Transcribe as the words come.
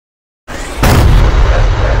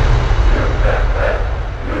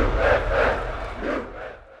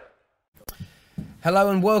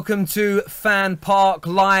Hello and welcome to FanPark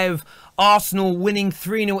Live. Arsenal winning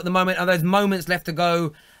 3-0 at the moment. And there's moments left to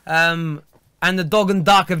go. And the dog and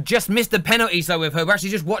duck have just missed the penalty, so we've heard. We're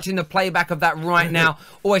actually just watching the playback of that right now.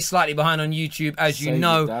 Always slightly behind on YouTube, as you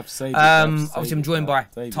know. Obviously, I'm joined by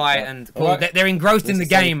Ty and Claude. Right. They're engrossed in the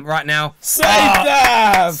game right now.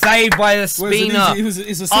 Saved by the spinner.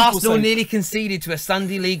 It's a Arsenal save. nearly conceded to a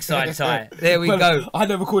Sunday League side, Ty. There we go. I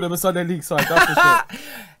never called them a Sunday League side, that's for sure.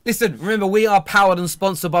 Listen, remember, we are powered and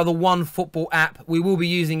sponsored by the One Football app. We will be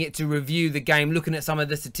using it to review the game, looking at some of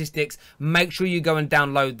the statistics. Make sure you go and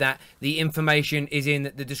download that. The information is in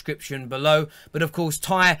the description below. But, of course,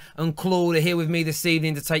 Ty and Claude are here with me this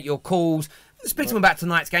evening to take your calls. Speak to them about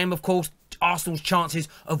tonight's game. Of course, Arsenal's chances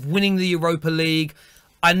of winning the Europa League.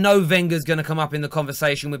 I know Wenger's going to come up in the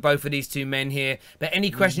conversation with both of these two men here. But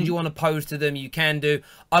any questions you want to pose to them, you can do.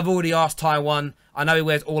 I've already asked Ty one. I know he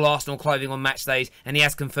wears all Arsenal clothing on match days, and he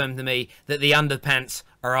has confirmed to me that the underpants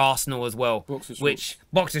are Arsenal as well.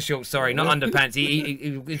 Boxer shorts, sorry, not underpants.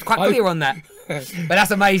 He's quite clear on that. But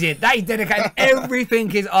that's amazing. That is dedicated.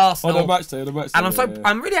 Everything is Arsenal. On the match day, And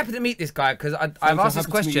I'm really happy to meet this guy because I've asked this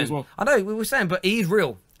question. Well. I know we were saying, but he's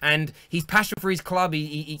real. And he's passionate for his club.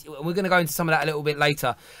 We're going to go into some of that a little bit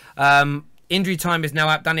later. Injury time is now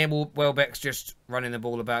up. Daniel Welbeck's just running the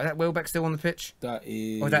ball about. Is that Welbeck still on the pitch? That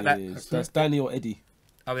is. Or is that's Danny or Eddie.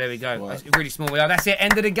 Oh, there we go. Right. That's really small. That's it.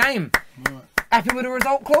 End of the game. Right. Happy with the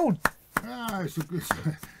result, Claude?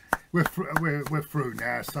 We're through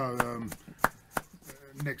now. So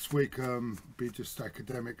next week be just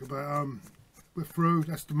academic. But we're through.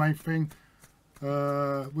 That's the main thing.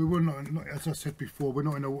 We were not, as I said before, we're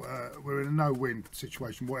not in a we're in a no-win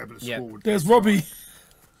situation, whatever the score would be. There's Robbie.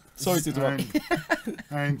 Sorry to interrupt.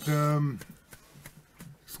 And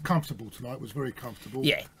it's comfortable tonight. It was very comfortable.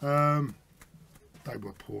 Yeah. They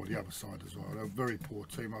were poor, the other side as well. They're a very poor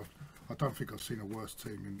team. I don't think I've seen a worse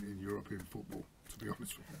team in European football, to be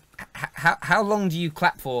honest with you. How long do you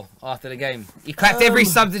clap for after the game? You clapped every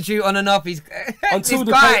substitute on and off. He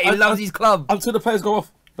loves his club. Until the players go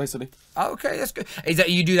off. Basically. Okay, that's good. Is that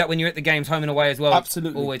you do that when you're at the games, home and away as well?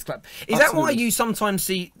 Absolutely. Always clap. Is that why you sometimes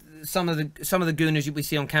see some of the gooners we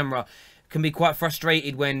see on camera can be quite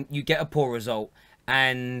frustrated when you get a poor result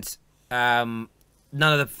and none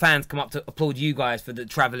of the fans come up to applaud you guys for the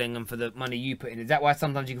travelling and for the money you put in? Is that why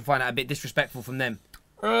sometimes you can find that a bit disrespectful from them?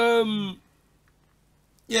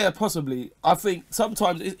 Yeah, possibly. I think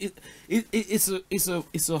sometimes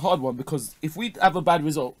it's a hard one because if we have a bad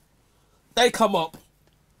result, they come up.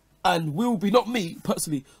 And we'll be, not me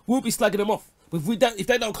personally, we'll be slagging them off. But if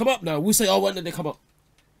they don't come up now, we'll say, oh, when did they come up?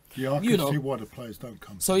 Yeah, I can see why the players don't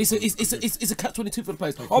come. So it's a catch-22 for the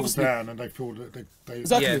players. They fall down and they feel that they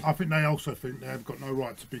exactly. Yeah. I think they also think they've got no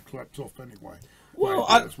right to be clapped off anyway. Well,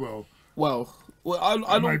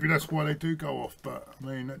 maybe that's why they do go off. But I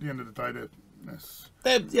mean, at the end of the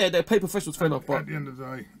day, they're paid professionals, fair enough. But at the end of the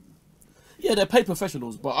day, yeah, they're paid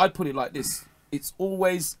professionals. But I'd put it like this: it's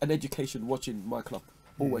always an education watching my club.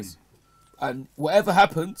 Always. And whatever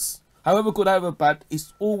happens, however good, however bad,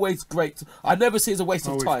 it's always great. I never see it as a waste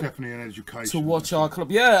of time. It's definitely an education. To watch our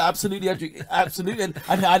club. Yeah, absolutely. Absolutely. And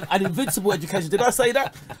an invincible education. Did I say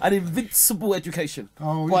that? An invincible education.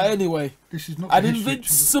 Oh, but anyway. This is not an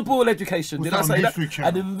invincible education. Did I say that?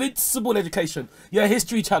 An invincible education. Yeah,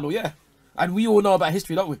 History Channel, yeah. And we all know about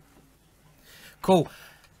history, don't we? Cool.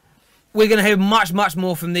 We're going to hear much, much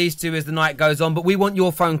more from these two as the night goes on, but we want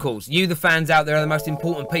your phone calls. You, the fans out there, are the most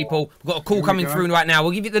important people. We've got a call coming through right now.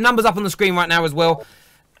 We'll give you the numbers up on the screen right now as well.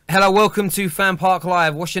 Hello, welcome to FanPark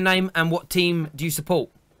Live. What's your name and what team do you support?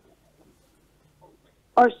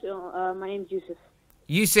 Arsenal. My name's Yusuf.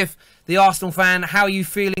 Yusuf, the Arsenal fan. How are you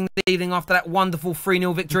feeling this evening after that wonderful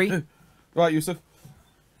 3-0 victory? Right, Yusuf.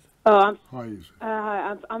 Oh, hi, Yusuf.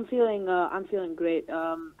 Hi, I'm feeling great.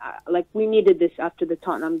 Like we needed this after the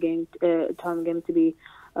Tottenham game. To be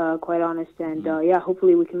quite honest, and yeah,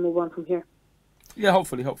 hopefully we can move on from here. Yeah,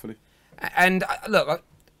 hopefully. And look,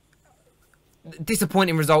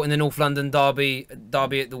 disappointing result in the North London derby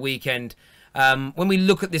at the weekend. When we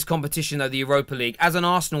look at this competition, though, the Europa League, as an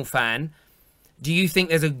Arsenal fan, do you think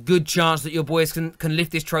there's a good chance that your boys can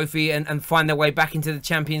lift this trophy and find their way back into the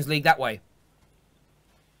Champions League that way?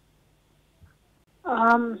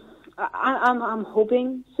 I'm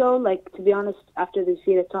hoping so. Like, to be honest, after the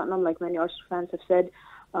defeat at Tottenham, like many Arsenal fans have said,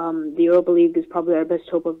 the Europa League is probably our best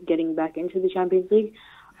hope of getting back into the Champions League.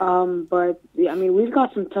 But I mean, we've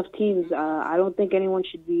got some tough teams. I don't think anyone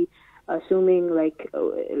should be assuming that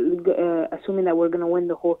we're going to win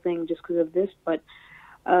the whole thing just because of this. But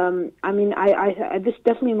I mean, this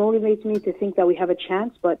definitely motivates me to think that we have a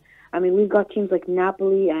chance. But I mean, we've got teams like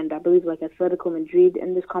Napoli and I believe like Atletico Madrid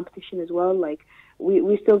in this competition as well. Like,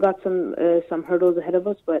 we still got some hurdles ahead of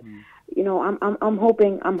us, but you know, I'm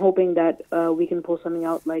hoping that we can pull something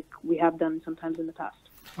out like we have done sometimes in the past.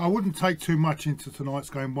 I wouldn't take too much into tonight's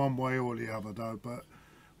game one way or the other though, but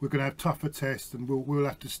we're going to have tougher tests and we'll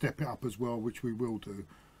have to step it up as well, which we will do.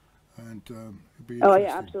 And it'll be Oh interesting.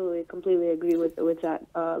 yeah, absolutely, completely agree with that.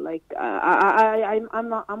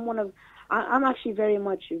 I'm actually very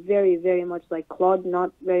much like Claude,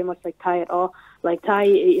 not very much like Ty at all. Like Ty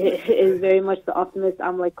is very much the optimist.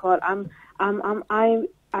 I'm like Claude.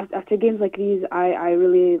 After games like these,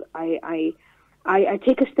 I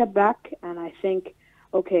take a step back and I think,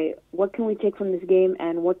 okay, what can we take from this game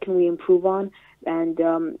and what can we improve on? And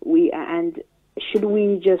should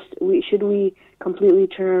we completely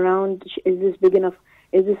turn around? Is this big enough?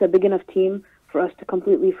 Is this a big enough team for us to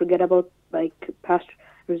completely forget about like past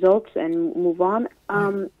results and move on?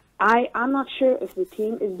 I'm not sure if the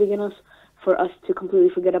team is big enough for us to completely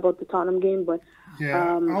forget about the Tottenham game, but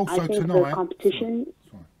also I think tonight, the competition.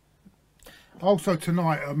 Also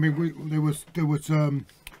tonight, I mean, there was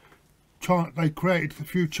they created a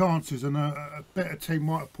few chances, and a better team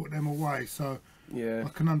might have put them away. So Yeah. I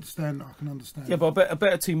can understand. Yeah, but a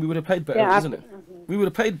better team, we would have played better, Yeah, isn't it? We would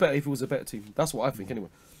have played better if it was a better team. That's what I think, anyway.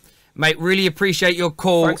 Mate, really appreciate your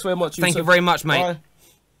call. Thanks very much. Thank you very much, mate.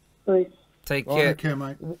 Bye. Bye. Take Bye. care. Take care,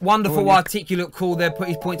 mate. Wonderful, articulate call there. Put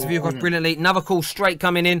his points of view across brilliantly. Another call straight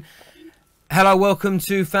coming in. Hello, welcome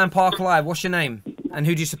to FanPark Live. What's your name and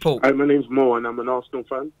who do you support? Hi, my name's Mo and I'm an Arsenal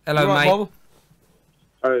fan. Hello, Right, mate.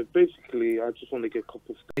 Bob? Basically, I just want to get a couple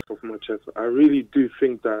of things off my chest. I really do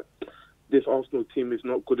think that this Arsenal team is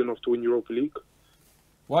not good enough to win Europa League.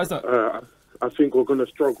 Why is that? I think we're going to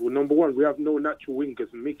struggle. Number one, we have no natural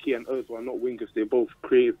wingers. Mickey and Ozil are not wingers. They're both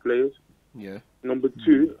creative players. Yeah. Number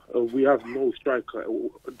two, we have no striker.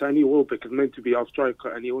 Danny Welbeck is meant to be our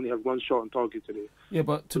striker, and he only has one shot on target today. Yeah,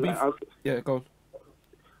 but to be... Yeah, go on.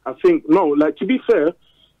 I think, no, like, to be fair,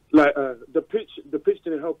 like, the pitch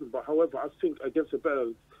didn't help him, but however, I think against a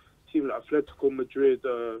better team like Atletico Madrid,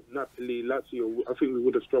 Napoli, Lazio, I think we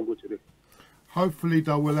would have struggled today. Hopefully,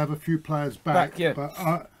 though, we'll have a few players back. Yeah. But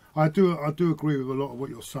I do agree with a lot of what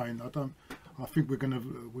you're saying. I think we're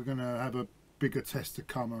gonna have a bigger test to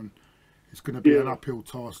come, and it's going to be an uphill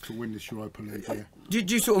task to win this Europa League. Yeah. Do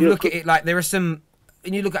you sort of look at it like there are some,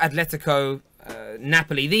 and you look at Atletico,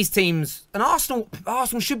 Napoli, these teams, and Arsenal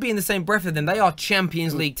should be in the same breath of them. They are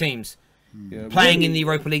Champions League teams playing in the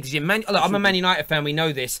Europa League this year. Look, I'm a Man United fan, we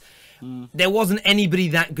know this. There wasn't anybody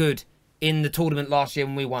that good in the tournament last year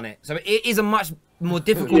when we won it. So it is a much more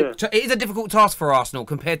difficult, it is a difficult task for Arsenal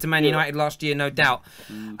compared to Man United last year, no doubt.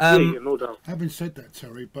 No doubt. Having said that,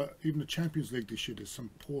 Terry, but even the Champions League this year, there's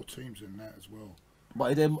some poor teams in that as well.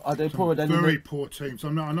 But are they poorer than... Very poor teams.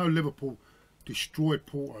 I know Liverpool destroyed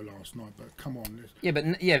Porto last night, but come on. Yeah, but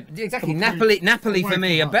exactly. Napoli for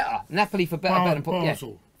me are better. Napoli for better than Porto.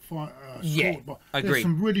 Basel. I agree. There's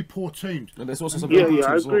some really poor teams. And there's also some... I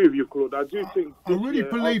agree with you, Claude. I do think... I really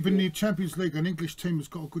believe in the Champions League. An English team has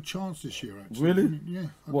got a good chance this year, actually. Really? Yeah.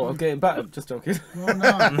 What, of getting battered? Just joking. Well, no.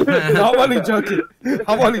 I'm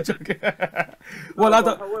only joking.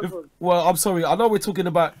 Well, I'm sorry. I know we're talking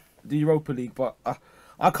about the Europa League, but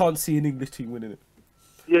I can't see an English team winning it.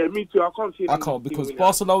 Yeah, me too. I can't see. I can't, because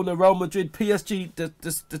Barcelona, Real Madrid, PSG,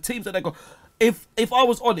 the teams that they got. If I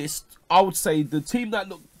was honest, I would say the team that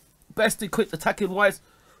looked best equipped attacking wise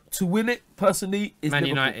to win it personally is Man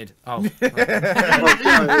Liverpool. United. Oh,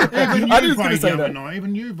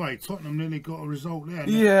 Even Juve, Tottenham nearly got a result there.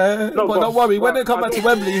 Yeah, but don't worry. When they come back to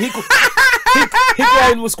Wembley,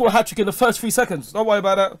 Higuain will score a hat-trick in the first 3 seconds. Don't worry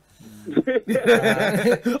about that.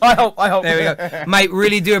 I hope. there we go. Mate,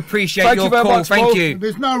 really do appreciate your call. Much, Thank Mo. you.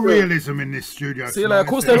 There's no realism in this studio. See you later. Of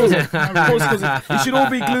course there isn't. It should all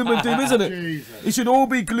be gloom and doom, isn't it? Jesus. It should all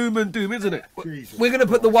be gloom and doom, isn't it? Jesus. We're going to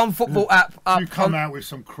put the One Football app up. You come out with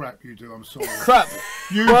some crap, you do. I'm sorry. Crap.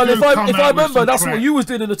 Well, if I remember, that's what you was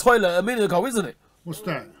doing in the toilet a minute ago, isn't it? What's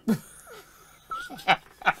that?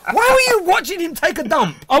 Why were you watching him take a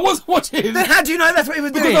dump? I was watching. Then how do you know that's what he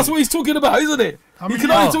was doing? Because that's what he's talking about, isn't it? I mean, you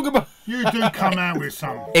can only talk about... You do come out with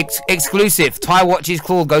some. Exclusive. Ty watches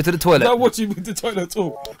Claude go to the toilet. Not watching with the toilet at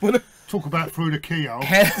all. Talk about through the keyhole.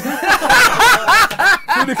 Through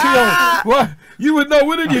the keyhole. What? You would know,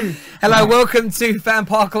 wouldn't you? Hello, welcome to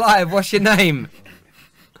FanPark Live. What's your name?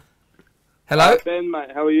 Hello? Ben,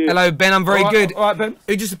 mate, how are you? Hello, Ben. I'm very good. All right, Ben.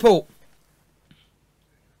 Who do you support?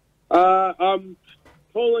 I'm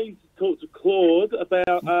calling to talk to Claude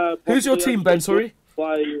about... Who's your team, Ben, sorry?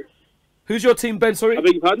 Who's your team, Ben, sorry? I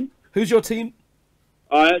beg your pardon? Who's your team?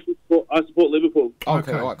 I support Liverpool.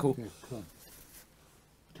 Okay, all right, cool.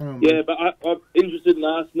 Yeah, but I'm interested in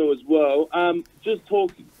Arsenal as well. Just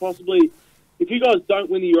talk possibly if you guys don't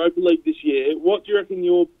win the Europa League this year, what do you reckon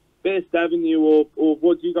your best avenue, or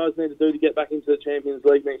what do you guys need to do to get back into the Champions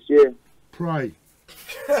League next year? Pray.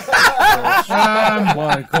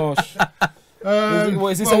 My gosh.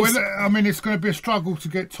 I mean, it's going to be a struggle to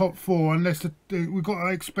get top 4 unless we've got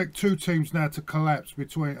to expect 2 teams now to collapse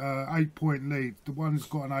between 8-point lead. The one's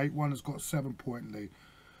got an 8, one has got a 7-point lead.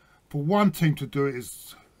 For one team to do it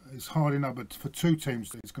is hard enough, but for 2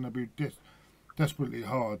 teams, it's going to be desperately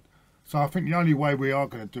hard. So I think the only way we are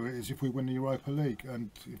going to do it is if we win the Europa League,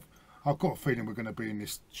 and I've got a feeling we're going to be in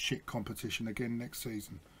this shit competition again next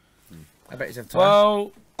season. I bet you have time.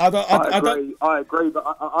 Well, I agree,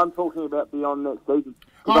 but I'm talking about beyond next season.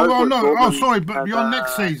 Sorry, but beyond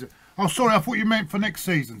next season. Oh, sorry, I thought you meant for next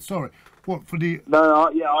season. Sorry. What, for the... No,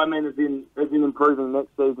 I mean as in improving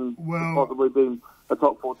next season, possibly being a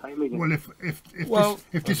top 4 team again. Well,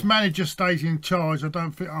 if this manager stays in charge, I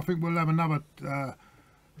think we'll have another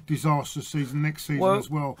disastrous season next season as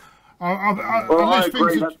well. I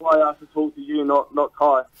agree. That's why I have to talk to you, not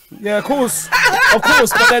Kai. Yeah, of course.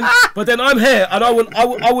 But then I'm here, and I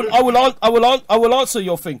will answer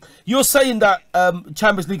your thing. You're saying that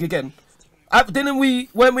Champions League again.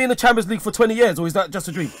 Weren't we in the Champions League for 20 years, or is that just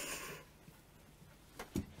a dream?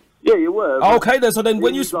 Yeah, you were. Okay, then. So then,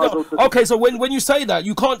 when you when you say that,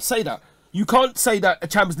 you can't say that. You can't say that a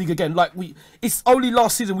Champions League again. Like it's only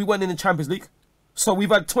last season we went in the Champions League, so we've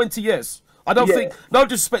had 20 years. I don't think, no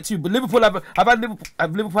disrespect to you, but Liverpool have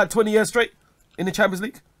Liverpool had 20 years straight in the Champions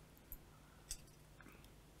League?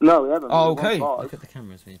 No, we haven't. Oh, okay. Look at the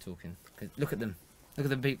cameras when you're talking. Look at them. Look at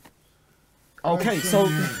them people. Okay, so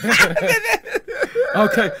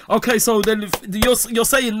okay. So then you're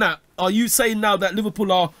saying that? Are you saying now that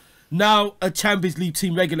Liverpool are now a Champions League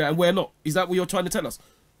team regular and we're not? Is that what you're trying to tell us?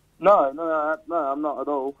 No, I'm not at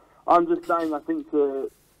all. I'm just saying I think to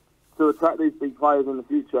attract these big players in the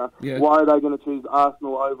future, why are they going to choose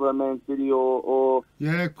Arsenal over a Man City or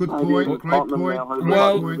yeah, good point, great point.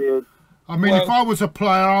 I mean, well, if I was a player,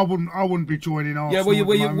 I wouldn't be joining Arsenal. Yeah,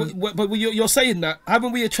 but you're saying that.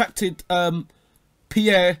 Haven't we attracted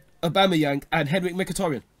Pierre Aubameyang and Henrik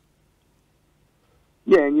Mkhitaryan?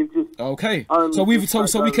 Yeah, and you've just okay. So we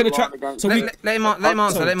can attract. So let him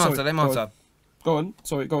answer. Go on.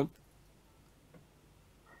 Sorry, go on.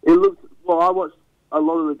 It looks well. I watched a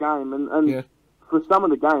lot of the game, and for some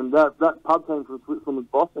of the game, that pub team from Switzerland was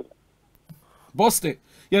bossing it. Bossed it.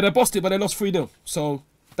 Yeah, they bossed it, but they lost 3-0. So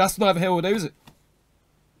that's neither here nor there, is it?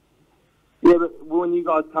 Yeah, but when you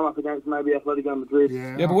guys come up against maybe Atletico Madrid...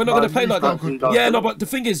 Yeah, but we're not going to play like that. Yeah, no, but the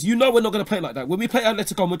thing is, we're not going to play like that. When we play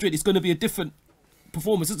Atletico Madrid, it's going to be a different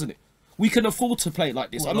performance, isn't it? We can afford to play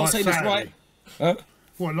like this. I'm not saying Saturday? it's right.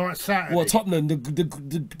 What, like Saturday? What, Tottenham,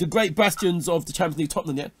 the great bastions of the Champions League,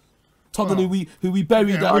 Tottenham, yeah? Tottenham, who we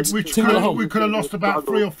buried at 2-0. We could have lost about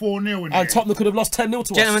 3 or 4-0 in and Tottenham could have lost 10-0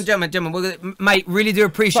 to us. Gentlemen, mate, really do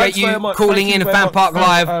appreciate you calling in FanPark FanPark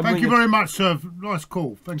Live. Thank you very much, sir. Nice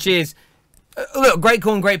call. Cheers. Look, great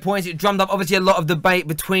call and great points. It drummed up obviously a lot of debate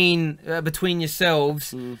between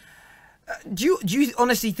yourselves. Do you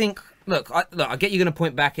honestly think? Look, I get you're going to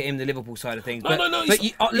point back at him, the Liverpool side of things. But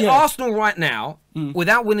Arsenal right now,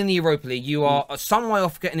 without winning the Europa League, you are some way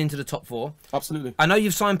off getting into the top 4. Absolutely. I know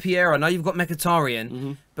you've signed Pierre. I know you've got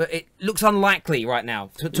Mkhitaryan, but it looks unlikely right now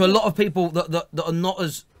to a lot of people that are not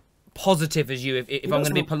as positive as you, if I'm going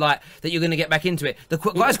to be polite, that you're going to get back into it. The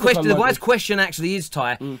guy's question actually is,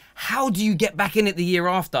 Ty, how do you get back in it the year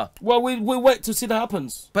after? Well, we'll wait to see that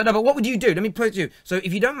happens. But what would you do? Let me put it to you. So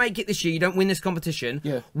if you don't make it this year, you don't win this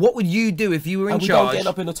competition, what would you do if you were in charge? We don't get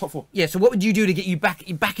up in the top 4. Yeah, so what would you do to get you back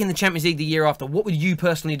in the Champions League the year after? What would you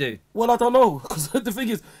personally do? Well, I don't know, because the thing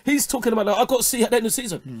is, he's talking about, I've got to see at the end of the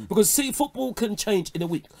season, because football can change in a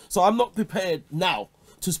week. So I'm not prepared now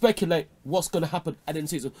to speculate what's going to happen at the end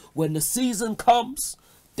of the season. When the season comes,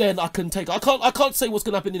 then I can take. I can't say what's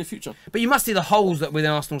going to happen in the future. But you must see the holes that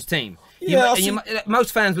within Arsenal's team.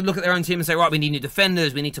 Most fans would look at their own team and say, right, we need new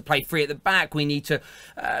defenders, we need to play free at the back, we need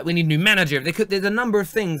a new manager. There's a number of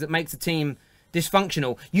things that makes the team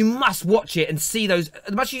dysfunctional. You must watch it and see those.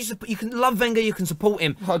 As much as you can love Wenger, you can support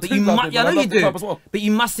him, I know you do. Well. But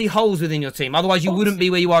you must see holes within your team. Otherwise, you wouldn't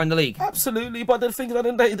be where you are in the league. Absolutely, but the thing is, at the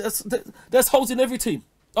end of the day, there's holes in every team.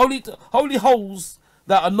 Only holes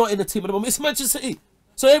that are not in the team at the moment. It's Manchester City.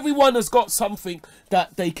 So everyone has got something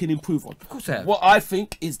that they can improve on. Of course they have. What I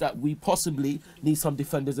think is that we possibly need some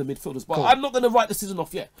defenders and midfielders. But I'm not going to write the season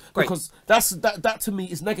off yet. Great. Because that to me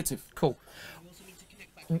is negative. Cool.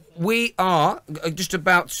 We are just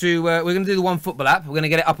about to, we're going to do the One Football app. We're going to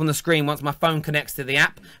get it up on the screen once my phone connects to the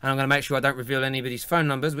app. And I'm going to make sure I don't reveal anybody's phone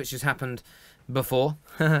numbers, which has happened Before.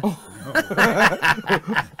 We are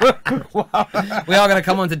going to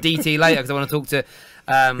come on to DT later because I want to talk to.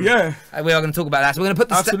 Yeah. We are going to talk about that. So we're going to put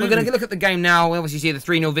the we're Absolutely. going to look at the game now. We obviously see the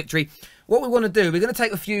 3-0 victory. What we want to do, we're going to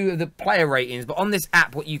take a few of the player ratings, but on this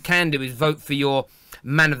app, what you can do is vote for your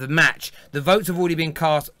man of the match. The votes have already been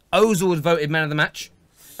cast. Ozil was voted man of the match.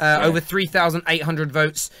 Over 3,800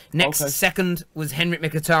 votes. Next second was Henrik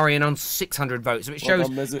Mkhitaryan on 600 votes. So it shows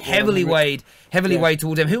heavily weighed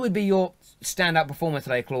towards him. Who would be your standout performer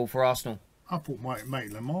today, Claude, for Arsenal? I thought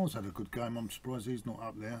Maitland-Niles had a good game. I'm surprised he's not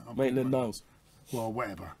up there. Maitland-Niles. Well,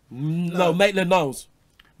 whatever. No, Maitland-Niles.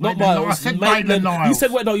 Not Maitland- Miles. I said Maitland-Niles. You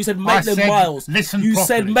said what? No, you said Maitland-Miles. Listen You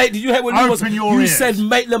said properly. Did you hear what Lumos? Open your You ears. said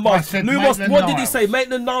Maitland-Miles. I said Lumos, what did he Maitland-Niles. say?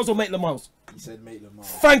 Maitland-Niles or Maitland-Miles? He said Maitland-Niles.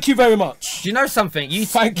 Thank you very much. Do you know something?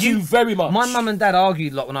 Thank you very much. My mum and dad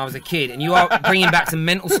argued a lot when I was a kid, and you are bringing back some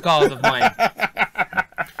mental scars of mine.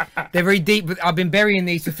 They're very deep. I've been burying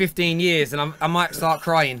these for 15 years, and I might start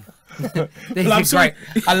crying. This is great.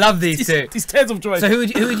 I love these two. These tears of joy. So who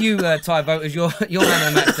would you Ty, vote as your man of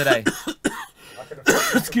the match today?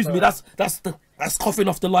 Excuse me, that's coughing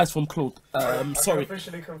off the lies from Claude. Sorry. I can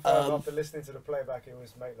officially confirm after listening to the playback it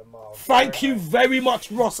was Maitland-Niles. Thank you very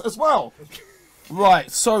much, Ross, as well. Right,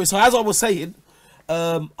 sorry. So as I was saying,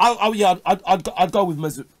 I'd go with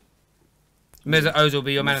Mesut. Mesut Ozil will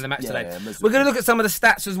be your man of the match today. Mesut. We're going to look at some of the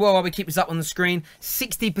stats as well while we keep this up on the screen.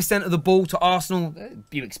 60% of the ball to Arsenal.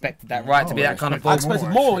 You expected that, right, to be that kind of I ball. expected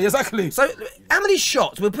more, exactly. So, how many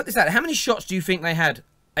shots? We'll put this out. How many shots do you think they had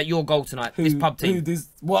at your goal tonight? This pub team.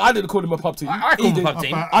 Well, I didn't call him a pub team. I call him a pub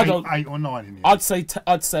team. About eight or nine in here. I'd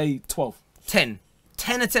say 12.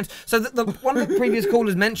 10 attempts. So one of the previous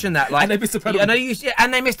callers mentioned that, like, And they missed a penalty. I know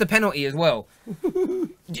and they missed a penalty as well.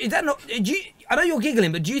 Is that not? I know you're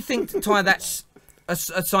giggling, but do you think, Ty, that's a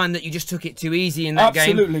sign that you just took it too easy in that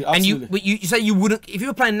game? Absolutely. And you say you wouldn't, if you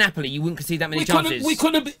were playing Napoli, you wouldn't concede that many chances. We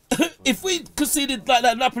couldn't. If we conceded like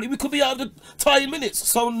that, Napoli, we could be out of the tie in minutes.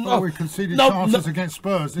 So no. Well, we conceded chances against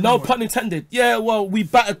Spurs, didn't No we? pun intended. Yeah, well, we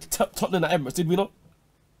battered Tottenham at Emirates, did we not?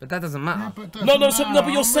 But that doesn't matter.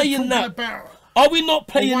 But you're saying that. Are we not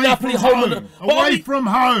playing Napoli home? Away from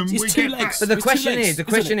home, It's we two get legs. back. But the It's question 2 legs,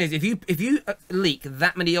 is, isn't it? if you leak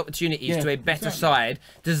that many opportunities to a better exactly. side,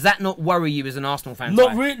 does that not worry you as an Arsenal fan?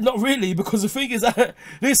 Not really, because the thing is that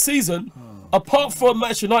this season, apart from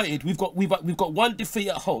Manchester United, we've got one defeat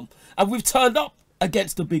at home, and we've turned up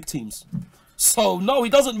against the big teams. So no, he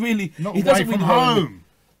doesn't really. Not he away doesn't from really worry me. home.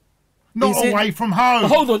 Not Is it- away from home.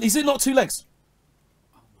 Hold on, is it not 2 legs?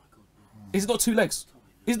 Is it not 2 legs?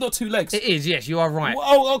 It's not 2 legs. It is, yes, you are right.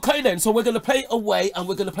 Well, okay then. So we're going to play away and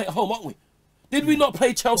we're going to play at home, aren't we? Did we not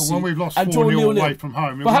play Chelsea When we've lost and draw 4-0 0-0 away from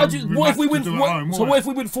home, But how do we you, what if we have win? to do it at home, So what if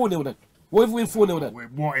we win 4-0 then? What if we win 4-0 then?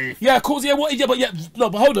 What if? Yeah, of course. Yeah, what? Yeah, but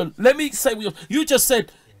no. But hold on. Let me say what you just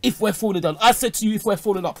said. If we're 4-0 down, I said to you if we're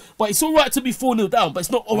 4-0 up. But it's all right to be 4-0 down, but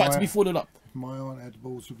it's not all right to be 4-0 up. My aunt had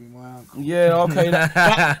balls would be my uncle. Yeah, okay,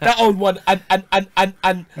 that old one. And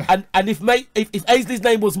if Ainsley's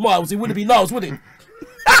name was Miles, it wouldn't be Niles, would it?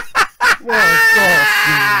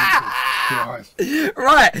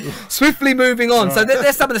 Right, swiftly moving on. So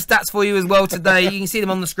there's some of the stats for you as well today. You can see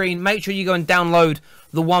them on the screen. Make sure you go and download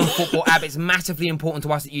the OneFootball app. It's massively important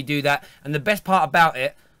to us that you do that. And the best part about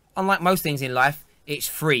it, unlike most things in life, it's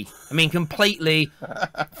free. I mean, completely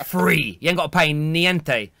free. You ain't got to pay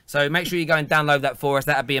niente. So make sure you go and download that for us.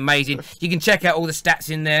 That'd be amazing. You can check out all the stats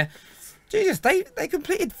in there. Jesus, they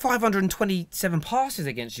completed 527 passes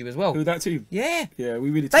against you as well. Who, that team? Yeah. Yeah, we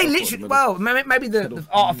really. They literally, well, maybe the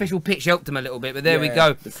artificial pitch helped them a little bit, but there we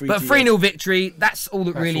go. But 3-0 victory, that's all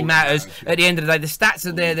that really matters. At the end of the day, the stats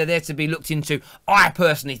are there, they're there to be looked into. I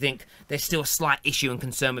personally think there's still a slight issue and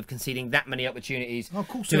concern with conceding that many opportunities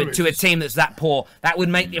to a team that's that poor. That would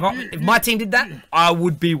make, if my team did that, I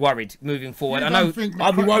would be worried moving forward. I know.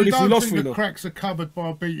 I'd be worried if we lost 3-0. The cracks are covered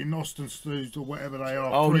by beating Ostersunds or whatever they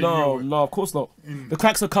are. Oh no, of course not. The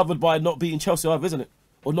cracks are covered by not beating Chelsea either, isn't it?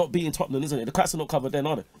 Or not beating Tottenham, isn't it? The cracks are not covered then,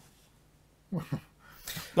 are they?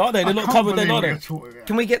 Are they? They're not covered then, are they?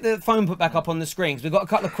 Can we get the phone put back up on the screen? Because we've got a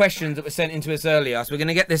couple of questions that were sent in to us earlier. So we're going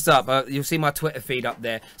to get this up. You'll see my Twitter feed up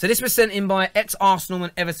there. So this was sent in by ex-Arsenal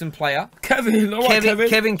and Everton player.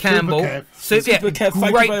 Kevin Campbell. Super Kev.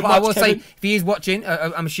 Thank Great you very player. I will much, say, Kevin. if he is watching,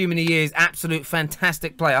 I'm assuming he is, absolute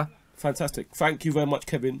fantastic player. Fantastic. Thank you very much,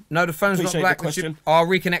 Kevin. No, the phone's Appreciate not the black. question. I'll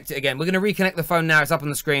reconnect it again. We're going to reconnect the phone now. It's up on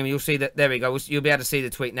the screen. You'll see that. There we go. You'll be able to see the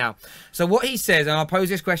tweet now. So what he says, and I'll pose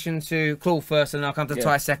this question to Claude first, and then I'll come to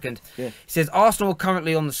Ty second. Yeah. He says, Arsenal are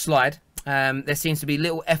currently on the slide. There seems to be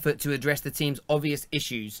little effort to address the team's obvious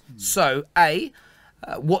issues. So, A,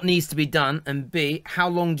 what needs to be done? And B, how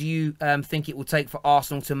long do you think it will take for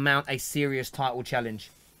Arsenal to mount a serious title challenge?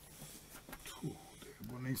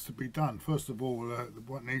 What needs to be done? First of all,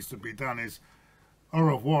 what needs to be done is au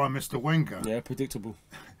revoir, Mr. Wenger. Yeah, predictable.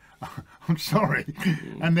 I'm sorry.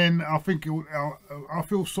 And then I think I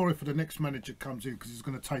feel sorry for the next manager comes in because it's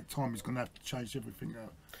going to take time. He's going to have to change everything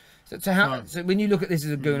out. So when you look at this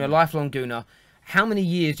as a Gooner, lifelong Gooner, how many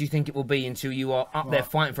years do you think it will be until you are up there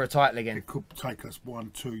fighting for a title again? It could take us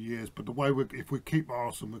 1-2 years, but the way if we keep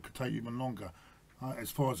Arsenal, it could take even longer.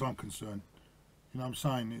 As far as I'm concerned, you know what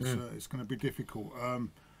I'm saying? It's going to be difficult.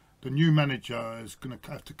 The new manager is going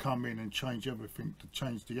to have to come in and change everything, to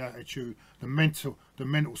change the attitude, the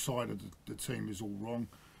mental side of the team is all wrong.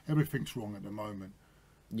 Everything's wrong at the moment.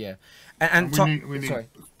 Yeah, we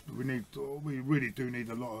really do need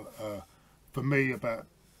a lot of, for me, about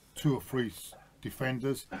 2 or 3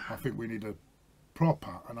 defenders. I think we need a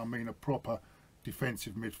proper, and I mean a proper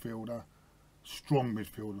defensive midfielder, strong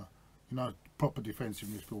midfielder. You know, proper defensive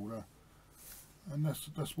midfielder. And that's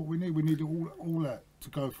what we need. We need all that to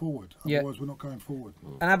go forward. Otherwise, we're not going forward.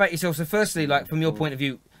 And how about yourself? So, firstly, like from your point of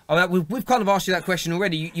view, we've kind of asked you that question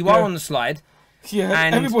already. You are on the slide. Yeah,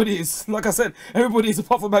 and everybody is. Like I said, everybody is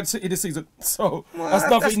apart from Man City this season. So that's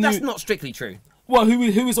nothing new. That's not strictly true. Well, who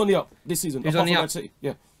is on the up this season? Who's on the up? Man City?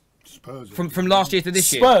 Yeah. Spurs. From last year to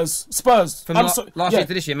this year. Spurs. From last year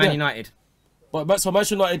to this year, Man United. But so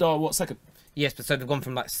Manchester United are what, second? Yes, but so they've gone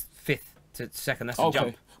from like 5th to 2nd. That's a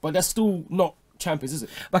jump. But they're still not champions, is it?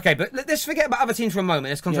 Okay, but let's forget about other teams for a moment.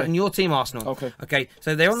 Let's concentrate on your team, Arsenal. Okay. Okay,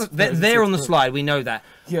 so they're on the slide. We know that.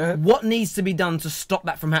 Yeah. What needs to be done to stop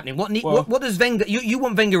that from happening? What does Wenger? You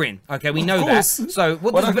want Wenger in? Okay, we know that. So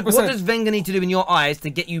what does Wenger need to do in your eyes to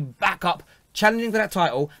get you back up, challenging for that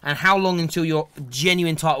title? And how long until you're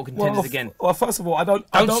genuine title contenders again? Well, first of all, I don't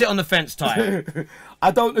sit on the fence, Ty.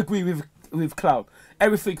 I don't agree with Claude.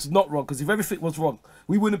 Everything's not wrong, because if everything was wrong,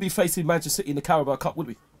 we wouldn't be facing Manchester City in the Carabao Cup, would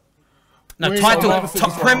we? No,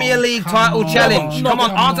 Premier League title challenge. Come on,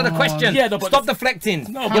 answer the question. Yeah, Stop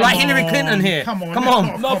deflecting. You're like Hillary Clinton here. Come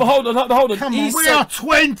on. No, but hold on. Come on, we are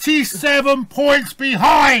 27 points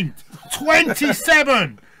behind.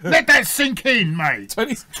 27. Let that sink in, mate.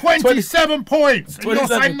 27 points. And you're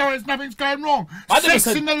saying nothing's going wrong. 6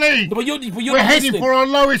 in the league. But you're we're heading for our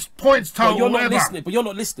lowest points total. You're not listening. But you're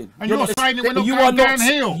not listening. And you're saying that we're not going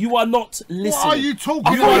downhill. You are not listening. What are you talking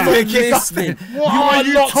about? What are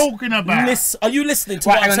you talking about? Are you listening to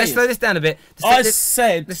what I'm saying? Let's slow this down a bit. I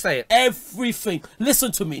said let's say it. Everything.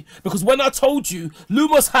 Listen to me, because when I told you,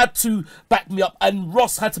 Lumos had to back me up and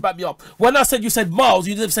Ross had to back me up. When I said you said Miles,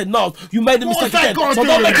 you didn't say Niles. You made a mistake again. So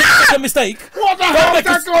don't make a mistake. What the hell is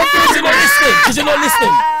that going to do? Because you're not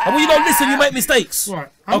listening. And when you don't listen, you make mistakes. Right.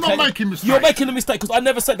 I'm not making mistakes. You're making a mistake, because I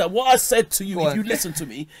never said that. What I said to you, if you listen to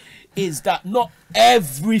me, is that not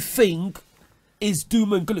everything is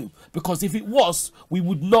doom and gloom, because if it was, we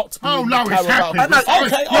would not be it's happy.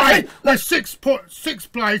 Okay. We're 6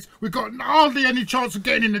 plays. We've got hardly any chance of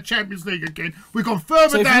getting in the Champions League again. We've gone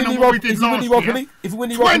further down than what we did last year.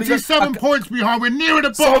 27 points behind. We're nearer the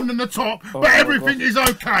bottom than the top, but everything is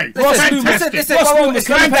okay. Fantastic. Listen,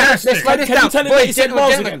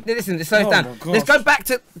 let's slow it down. Let's go back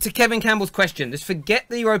to Kevin Campbell's question. Let's forget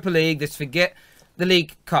the Europa League. Let's forget the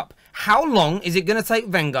League Cup. How long is it going to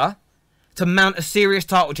take Wenger to mount a serious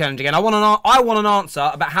title challenge again? I want an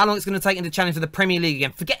answer about how long it's going to take him to challenge for the Premier League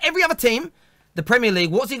again. Forget every other team. The Premier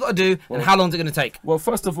League, what's he got to do, and how long is it going to take? Well,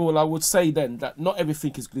 first of all, I would say then that not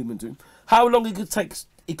everything is gloom and doom. How long it could take?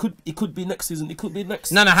 It could be next season. It could be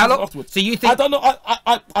next. No. How long? Afterwards. So you think? I don't know.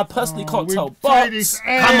 I personally can't tell. But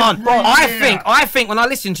come on, I think when I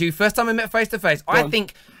listen to you first time we met face to face, I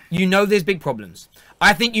think you know there's big problems.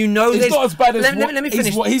 I think you know it's not as bad as let me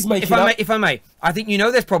finish. What he's making if I may, I think you know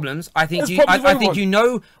there's problems. I think you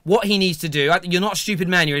know what he needs to do. You're not a stupid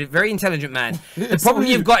man. You're a very intelligent man. The problem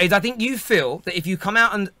you've got is I think you feel that if you come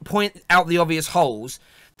out and point out the obvious holes,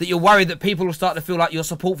 that you're worried that people will start to feel like your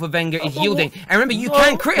support for Wenger is yielding. And remember, you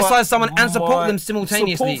can criticise someone and support them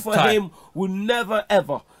simultaneously. Support for him will never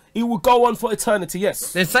ever. He will go on for eternity,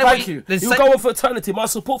 yes. Thank you. He'll go on for eternity. My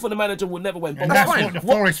support for the manager will never wane. And that's what the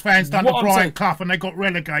Forest fans done to Brian Clough, and they got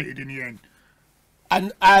relegated in the end.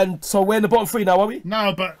 And so we're in the bottom 3 now, are we?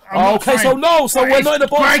 No, but so we're not in the bottom 3.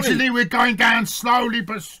 Gradually, we're going down slowly,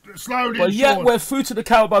 but slowly. But yet we're through to the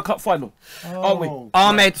Carabao Cup final, aren't we?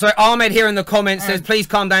 Ahmed here in the comments says, "Please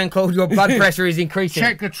calm down, Claude. Your blood pressure is increasing."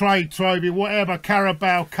 Check the trade, Toby. Whatever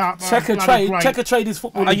Carabao Cup. Check a trade is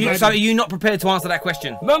football. Are you not prepared to answer that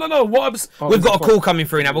question? No. We've got a call coming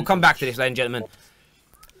through now. We'll come back to this, ladies and gentlemen.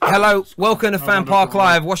 Hello, welcome to FanPark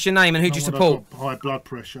Live. What's your name and who do you support? High blood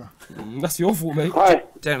pressure. That's your fault, mate. Hi.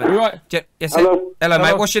 Gentlemen. You right? Yes, Hello. Hello,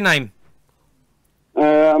 mate. What's your name?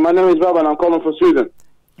 My name is Robbie and I'm calling from Sweden.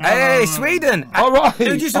 Hey, Sweden. All right. Who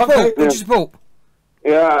do you support? Okay. Who do you support?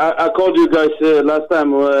 Yeah, I called you guys last time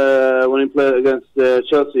when we played against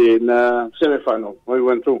Chelsea in semi-final when we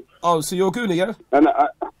went through. Oh, so you're a Gooner, yeah? And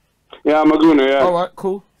I'm a Gooner, yeah. All right,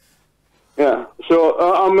 cool. Yeah. So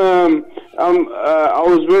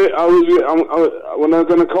when I'm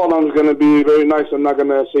gonna call, I'm gonna be very nice. I'm not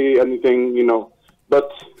gonna say anything, you know.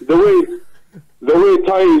 But the way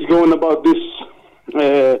Ty is going about this,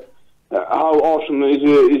 how awesome is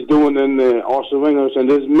doing in Arsene Wenger's, and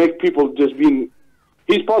this make people just being.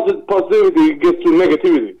 His positivity gets to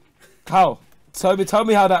negativity. How? Tell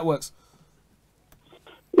me how that works.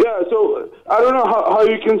 Yeah, so I don't know how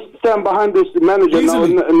you can stand behind this manager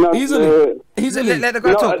Easily. now. Easily. Let the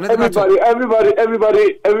guy talk. Let the guy talk.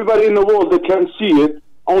 Everybody in the world that can see it.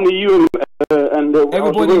 Only you and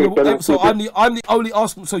everybody. So I'm the only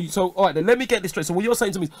Arsenal. So all right. Then let me get this straight. So what you're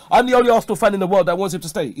saying to me is I'm the only Arsenal fan in the world that wants him to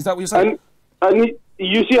stay. Is that what you're saying? And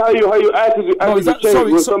you see how you attitude change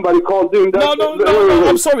when somebody calls in. No.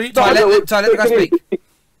 I'm sorry. Let the guy speak.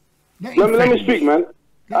 Let me speak, man.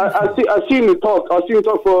 I seen you talk. I seen you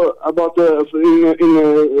talk for about in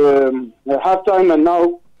halftime and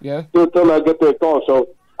now. Yeah. Till I get the call. So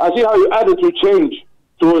I see how your attitude change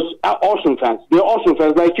towards Arsenal fans. They're Arsenal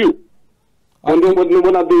fans like you. When they say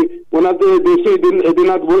they're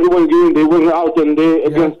not one game, they win out and they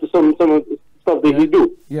against some of the stuff that you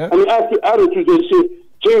do. Yeah. I mean, attitude they say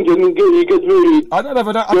change and you get really. I don't have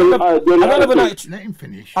an attitude. Let him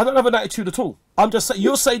finish. I don't have an attitude at all. I'm just saying.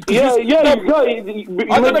 You're saying. You don't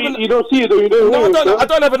see it or you don't know it. I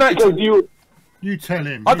don't have an attitude. You tell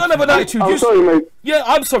him. I don't have an attitude. I'm sorry, mate. Yeah,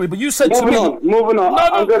 I'm sorry, but you said to me. Moving on.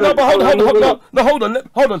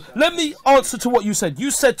 Hold on. Let me answer to what you said. You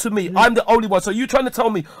said to me, I'm the only one. So you trying to tell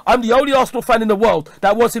me I'm the only Arsenal fan in the world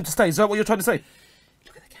that wants him to stay? Is that what you're trying to say?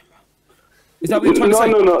 Look at the camera. Is that what you're trying to say?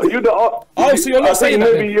 No. You're the. So you're not saying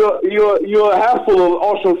that. Maybe you're a handful of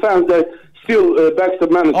Arsenal fans that still backs the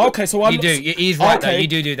manager. Okay, so I'm. You do. He's right. Okay. Though. You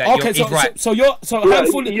do that. Okay, he's right. So you're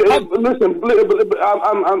handful. Listen,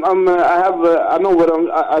 I know what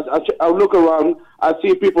I look around. I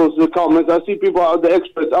see people's comments. I see people, the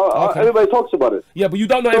experts. Everybody talks about it. Yeah, but you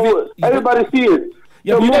don't know everybody see it.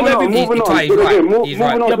 Yeah, but you don't know every. He's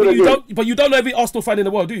right. But you don't know every Arsenal fan in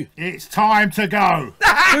the world, do you? It's time to go.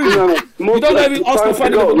 You don't know every Arsenal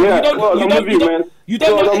fan in the world. You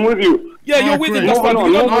don't know. I'm with you. Yeah, you're with him.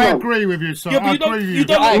 I agree with you, sir. Yeah, but you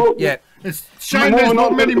don't. Yeah. It's shame there's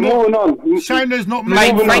not many more. Shame there's not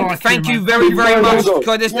many more. Thank you very much.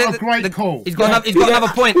 What a great call. He's got another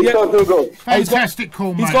point. Fantastic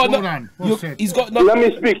call, mate. Well done. He's got. Let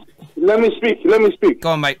me speak. Go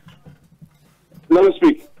on, mate. Let me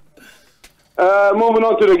speak. Moving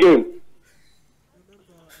on to the game.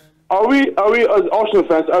 Are we as Arsenal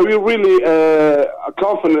fans? Are we really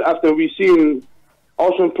confident after we've seen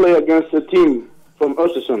Arsenal play against a team from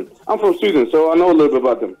Ostersunds? I'm from Sweden, so I know a little bit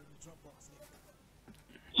about them.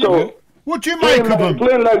 So, what do you make of them?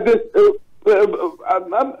 Playing like this,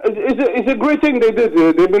 it's a great thing they did.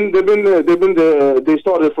 They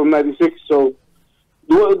started from '96. So,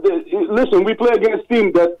 listen, we play against a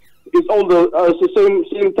team that is all it's the same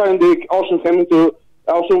time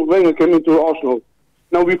Arsene Wenger came into Arsenal.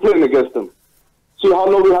 Now we're playing against them. See how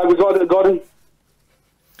low we have gotten.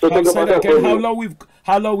 So think about that again.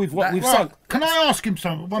 How low we've sunk. Can I ask him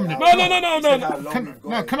something? 1 minute.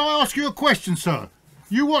 No. Can I ask you a question, sir?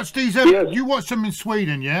 You watch these. Yes. You watch them in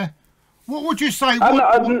Sweden, yeah? What would you say?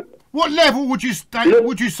 What level would you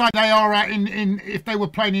say they are at in if they were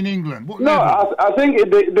playing in England? What level? I think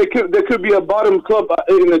there could be a bottom club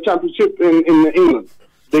in the championship in England.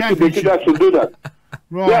 They could actually do that.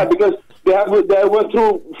 Right. Yeah, because they went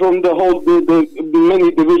through from the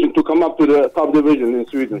many division to come up to the top division in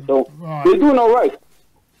Sweden. So they're doing all right.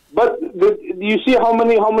 But you see how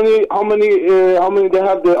many they have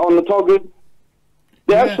on the target?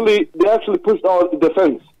 They actually pushed out the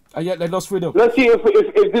defense. Yeah, they lost 3-0. Let's see if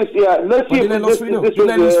this. Yeah, let's see if they lost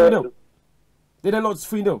 3-0. They lost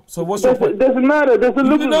 3-0. So what's your point? Doesn't matter.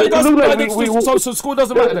 So score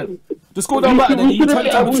doesn't matter then. The score doesn't matter then. You trying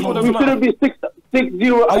to tell me the score doesn't matter? We should be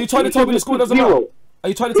 6-0. Are you trying to tell me the score doesn't matter? Are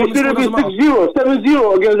you trying to tell me the score doesn't matter? We should be 6-0,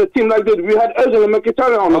 7-0 against a team like this. We had Özil and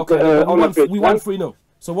Mkhitaryan on the pitch. We won 3-0.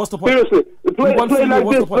 So what's the point? Seriously, play like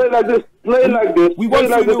this. We won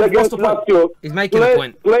 3-0. Against Lazio. He's making a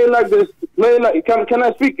point. Play like this. Can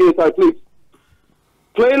I speak inside, please?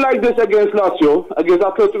 Play like this against Lazio, against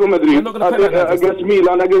Atletico Madrid, against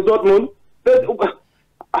Milan, against Dortmund.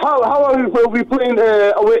 How are we playing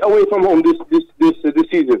away from home this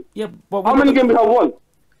season? Yeah, but how many games we have won?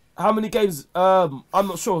 How many games? I'm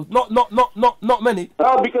not sure. Not many.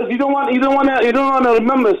 Because you don't want to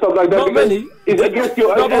remember stuff like that. Not many. It's against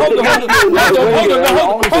your. No, but hold on.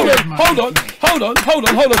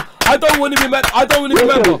 I don't want to remember.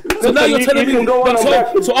 So now you're telling me.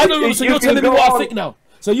 So I don't. So you're telling me what I think now.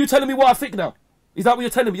 So you telling me what I think now. Is that what you're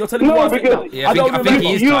telling me? You're telling me what I think now. Yeah, I don't remember.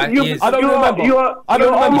 I don't remember. I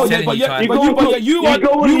don't remember. But you are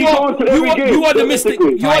the mystic.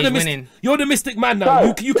 You're the mystic man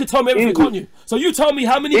now. You can tell me everything, can't you? So you tell me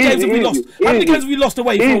how many games have we lost? How many games have we lost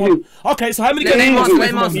away from home? Okay, so how many games? No.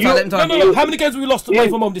 How many games have we lost away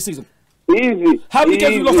from home this season? Easy. How many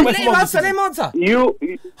games have we lost away from home this season? Let him answer.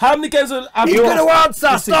 How many games have you got to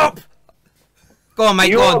answer? Stop. Go on,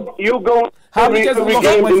 mate. Go on. You go. How many games have we lost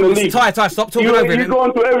away from the league? Ty, stop talking over him. You go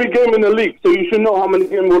into every game in the league, so you should know how many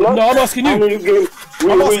games we lost. No, I'm asking you. How many games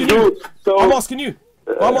we do. So I'm asking you.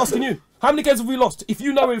 How many games have we lost? If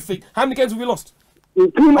you know everything, how many games have we lost?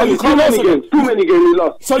 Too many games we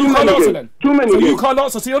lost. So you can't answer then. Too many games. So you can't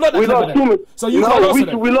answer. So you're not that we clever lost too then. many. So you can't answer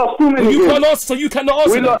then. We lost too many games. You can't answer. So you cannot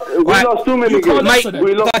answer then. We lost too many games. Mate,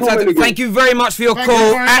 we lost too many games. thank you very much for your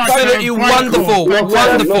call. Absolutely wonderful.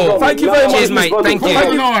 Wonderful. Thank you very much. Cheers, mate. Thank you.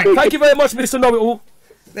 Thank you very much, Mr. Know-It-All.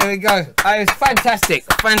 There we go. It was fantastic.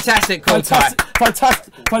 Fantastically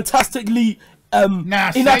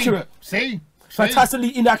inaccurate. See?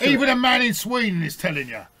 Fantastically inaccurate. Even a man in Sweden is telling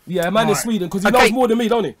you. Yeah, a man in Sweden, because he knows more than me,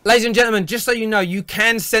 don't he? Ladies and gentlemen, just so you know, you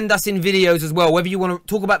can send us in videos as well. Whether you want to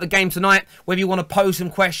talk about the game tonight, whether you want to pose some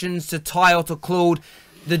questions to Ty or to Claude,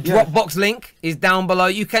 the Dropbox link is down below.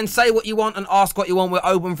 You can say what you want and ask what you want. We're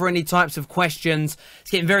open for any types of questions. It's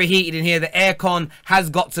getting very heated in here. The aircon has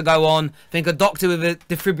got to go on. I think a doctor with a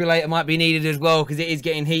defibrillator might be needed as well, because it is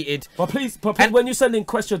getting heated. But please, when you send in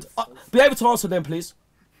questions, be able to answer them, please.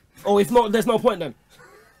 Or if not, there's no point then.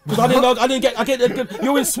 Because I didn't get.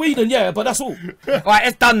 You're in Sweden, yeah, but that's all. Right,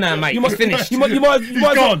 it's done now, mate. It's finished. You might as well say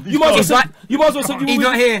you He's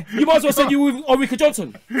not here. You might as well say you with Ulrika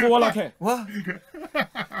Johnson for all I care. What?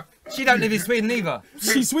 She don't live in Sweden either.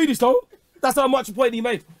 She's Swedish though. That's how much point he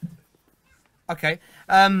made. Okay.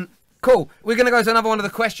 Cool. We're going to go to another one of the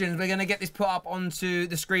questions. We're going to get this put up onto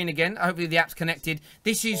the screen again. Hopefully the app's connected.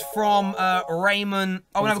 This is from Raymond.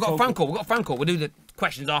 Oh, no, we've got a phone call. We'll do the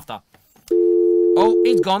questions after. Oh,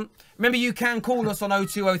 he's gone. Remember, you can call us on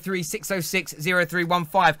 0203 606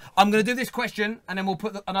 0315. I'm going to do this question, and then we'll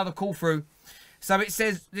put another call through. So it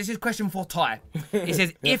says, this is a question for Ty. It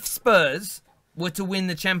says, if Spurs were to win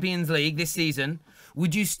the Champions League this season,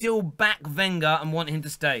 would you still back Wenger and want him to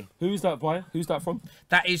stay? Who's that by? Who's that from?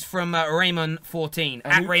 That is from Raymond14,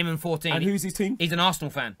 at Raymond14. And who's his team? He's an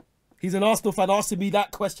Arsenal fan. He's an Arsenal fan asking me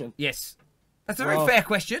that question? Yes. That's a very fair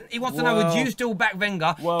question. He wants to know, would you still back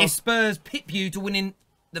Wenger if Spurs pip you to winning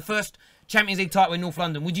the first Champions League title in North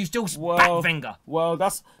London? Would you still back Wenger? Well,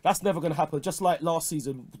 that's never going to happen. Just like last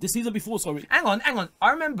season. The season before, sorry. Hang on.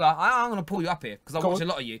 I remember, I'm going to pull you up here, because I watch a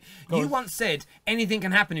lot of you. You once said, anything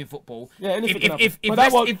can happen in football. Yeah, anything can happen. But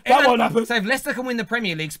that won't happen. So if Leicester can win the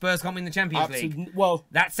Premier League, Spurs can't win the Champions League. Well,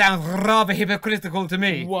 that sounds rather hypocritical to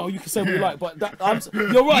me. Well, you can say what you like, but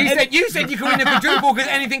you're right. You said you could win the quadruple because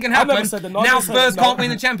anything can happen. I never said that. No, now Spurs can't win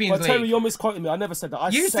the Champions League. Terry, you're misquoting me. I never said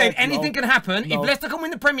that. You said anything can happen. If Leicester can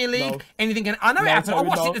win the Premier League, anything can... I know it happened. I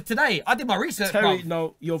watched it today. I did my research. Terry,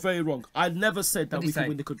 no, you're very wrong. I never said that we can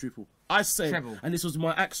win the quadruple. I said, and this was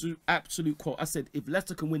my absolute quote, I said, if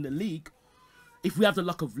Leicester can win the league, if we have the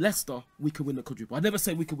luck of Leicester, we can win the quadruple. I never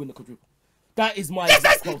said we can win the quadruple. That is my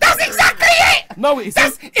exact quote. That's exactly it! No, it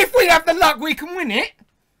isn't. If we have the luck, we can win it.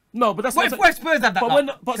 No, but that's what if Spurs have that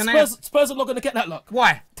luck? But Spurs are not going to get that luck.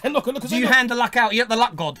 Why? They're not going to. Do you hand the luck out? You're the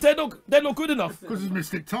luck god. They're not good enough. Because it's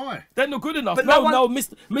Mystic Ty. They're not good enough. But no,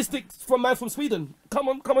 Mystic man from Sweden. Come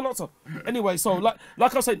on, answer. Anyway, so like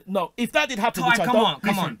I said, no. If that did happen, Ty,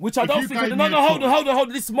 come on. Which I don't think. No, hold on.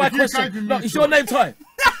 This is my question. No, it's your name, Ty.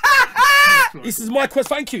 This is my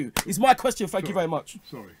question. Thank you. It's my question. Thank you very much.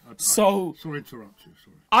 Sorry to interrupt you.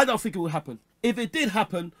 Sorry. I don't think it will happen. If it did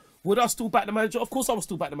happen, would I still back the manager? Of course I will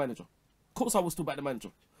still back the manager.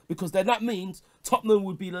 Because then that means Tottenham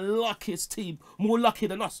would be the luckiest team, more lucky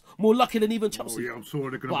than us, more lucky than even Chelsea. Oh yeah, I'm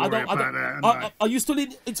sorry they're going to worry about that. Are you still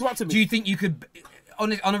interrupting me? Do you think you could,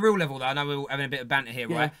 on a real level though, I know we're having a bit of banter here,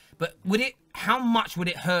 right? But how much would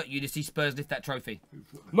it hurt you to see Spurs lift that trophy?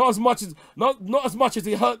 Not as much as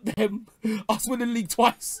it hurt them, us winning the league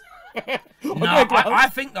twice. I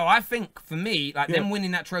think for me, like them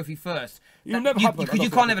winning that trophy first, because you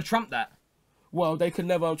can't ever trump that. Well, they can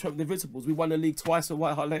never trump the Invincibles. We won the league twice at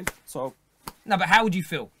White Hart Lane, so... No, but how would you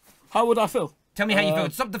feel? How would I feel? Tell me how you feel.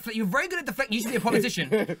 Stop you're very good at deflecting. You used to be a politician.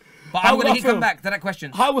 But I'm going to come back to that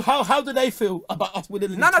question. How do they feel about us winning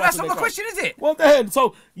the league? No, that's not the question, is it? Well, then,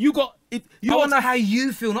 so you got... I want to know how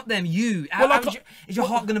you feel, not them. You. Is your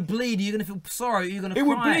heart going to bleed? Are you going to feel sorrow? Are you going to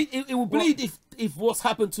cry? It would bleed if what's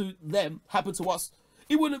happened to them happened to us.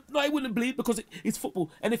 It wouldn't bleed because it's football.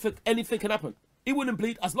 And if anything can happen. It wouldn't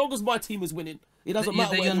bleed as long as my team is winning. It doesn't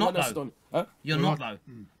matter what anyone else has done. Huh? You're not though.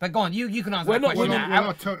 But go on, you can answer that question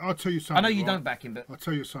now. I'll tell you something. I know you don't back him, but I'll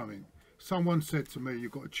tell you something. Someone said to me,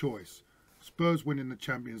 "You've got a choice: Spurs winning the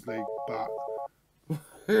Champions League, but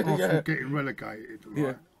Arsenal getting relegated."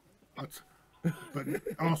 Right? But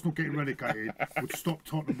Arsenal getting relegated would stop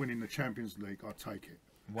Tottenham winning the Champions League. I'll take it.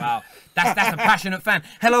 Wow, that's a passionate fan.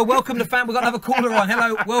 Hello, welcome to Fan. We've got another caller on.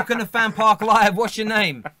 Hello, welcome to FanPark Live. What's your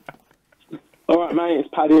name? All right, mate, it's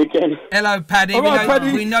Paddy again. Hello, Paddy.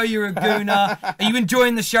 Paddy. We know you're a gooner. Are you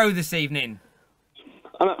enjoying the show this evening?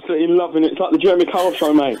 I'm absolutely loving it. It's like the Jeremy Kyle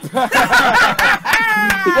show, mate. Well,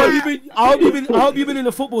 I hope you've been in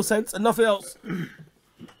the football sense and nothing else.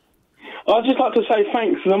 I'd just like to say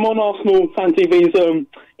thanks. I'm on Arsenal Fan TV's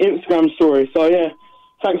Instagram story. So, yeah,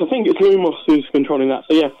 thanks. I think it's Lumos who's controlling that.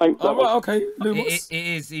 So, yeah, thanks. All right, okay, Lumos. It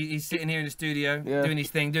is. He's sitting here in the studio doing his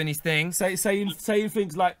thing. Saying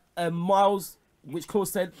things like Miles, which Claude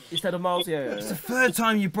said instead of Miles. Yeah. It's the third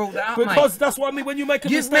time you brought that up, because mate. that's what I mean when you make a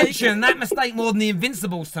You've mistake. mentioned that mistake more than the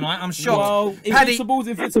Invincibles tonight. I'm shocked. Well, Paddy, Invincibles.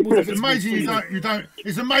 It's amazing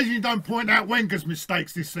It's amazing you don't point out Wenger's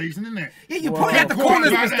mistakes this season, isn't it? yeah, you pointed out the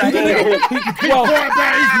corner's mistake. Well,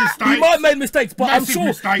 about his mistakes. He might have made mistakes, but Massive I'm sure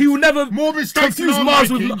mistakes. he will never More mistakes confuse than I'm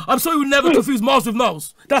Miles with. making. I'm sure he will never confuse Miles with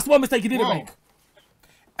Miles. That's one mistake he didn't make.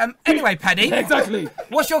 Anyway, Paddy. Exactly.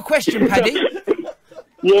 What's your question, Paddy?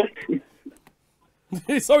 Yeah.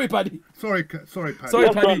 Sorry, Paddy. Sorry, Paddy. Sorry, That's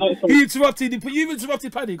Paddy. right, that's He interrupted. You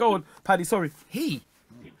interrupted Paddy. Go on, Paddy. Sorry.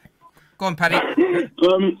 Go on, Paddy. I'm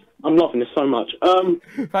loving this so much.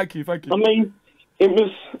 Thank you. I mean, it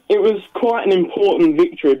was quite an important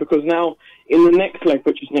victory because now in the next leg,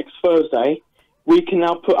 which is next Thursday, we can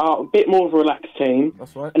now put out a bit more of a relaxed team.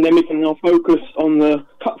 That's right. And then we can now focus on the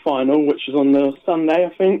cup final, which is on the Sunday, I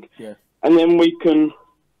think. Yeah. And then we can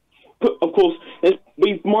put, of course,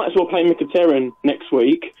 we might as well play Mkhitaryan next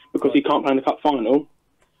week because he can't play in the cup final.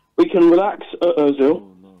 We can relax Ozil,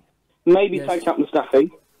 maybe take out Mustafi,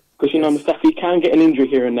 because, you know, Mustafi can get an injury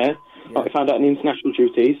here and there, like we found out in international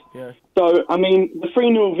duties. Yeah. So, I mean, the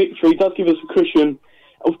 3-0 victory does give us a cushion.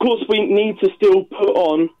 Of course, we need to still put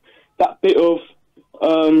on that bit of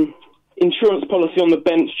insurance policy on the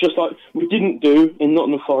bench, just like we didn't do in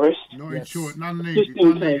Nottingham Forest. Not insured, none needed.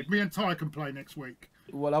 Me and Ty can play next week.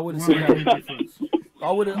 Well, I wouldn't say that.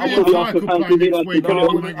 I wouldn't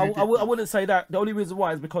say that. The only reason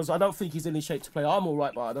why is because I don't think he's in shape to play. I'm all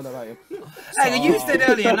right, but I don't know about him. Hey, you said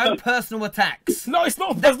earlier, no personal attacks. No, it's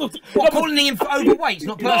not. What, calling him for overweight? It's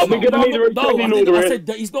not personal. I said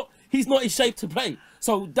that he's not in shape to play.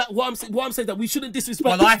 So that what I'm saying that we shouldn't disrespect.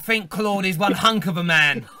 Well, I think Claude is one hunk of a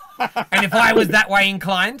man. And if I was that way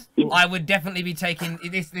inclined, I would definitely be taking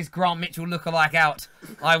this Grant Mitchell lookalike out.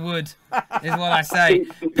 I would, is what I say.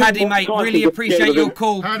 Paddy, mate, really appreciate your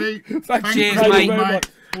call. Paddy, Cheers, thank you,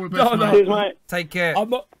 mate. All the best, mate. Cheers, mate. Take care.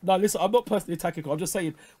 I'm not personally attacking him. I'm just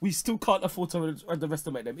saying we still can't afford to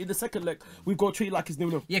underestimate them. In the second leg, we've got to treat it like it's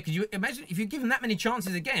 0-0. Yeah, could you imagine if you give them that many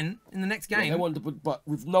chances again in the next game? Yeah, they want but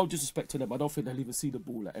with no disrespect to them, I don't think they'll even see the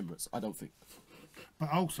ball at Emirates. I don't think.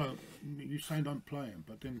 But also, you say don't play him,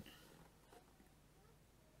 but then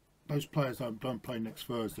those players don't play next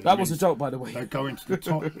Thursday. That was a joke, by the way. They go into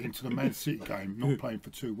the Man City game, not playing for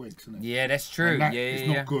 2 weeks, isn't it? Yeah, that's true. It's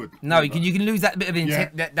not good. No, you can lose that bit of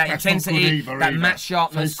that intensity, that match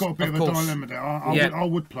sharpness. So it's got a bit of a dilemma there. I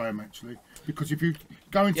would play him actually, because if you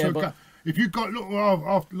go into if you've got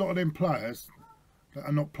a lot of them players that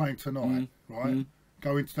are not playing tonight, right?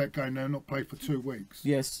 Go into that game, they're not played for 2 weeks.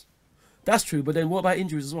 Yes, that's true. But then what about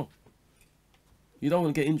injuries as well? You don't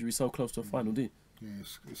want to get injuries so close to a final, do you? Yeah,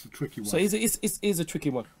 it's a tricky one. So it's a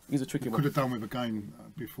tricky one. It's a tricky one. Could have done with a game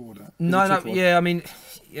before that. Yeah, I mean,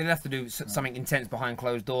 you'd have to do something intense behind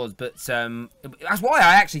closed doors. But that's why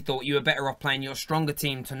I actually thought you were better off playing your stronger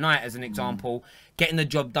team tonight, as an example, getting the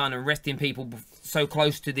job done and resting people so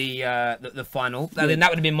close to the final. Then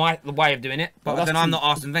that would have been the way of doing it. But then I'm not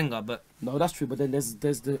Arsene Wenger. But no, that's true. But then there's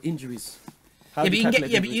the injuries. But you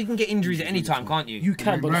can get injuries at any time, can't you? You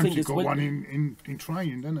can, but the thing is, got one in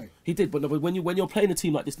training, didn't he? He did, but when you're playing a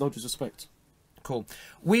team like this, no disrespect. Cool.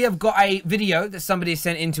 We have got a video that somebody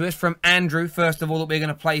sent in to us from Andrew, first of all, that we're going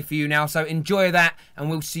to play for you now. So enjoy that, and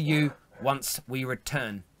we'll see you once we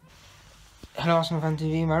return. Hello, Arsenal Fan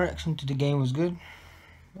TV. My reaction to the game was good.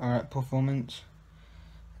 Alright, performance.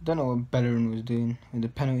 don't know what Bellerin was doing with the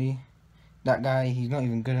penalty. That guy, he's not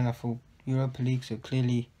even good enough for Europa League, so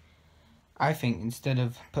clearly, I think instead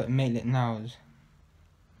of putting Maitland-Niles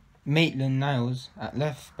at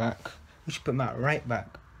left back, we should put him at right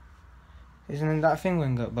back. Isn't that a thing,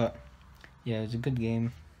 Wenger? But yeah, it was a good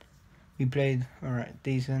game. We played alright,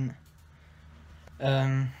 decent.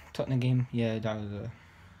 Tottenham game, yeah, that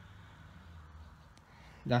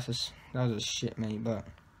was a shit, mate. But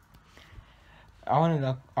I wanted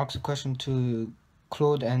to ask a question to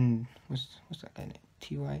Claude and what's that guy name?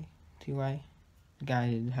 Ty. The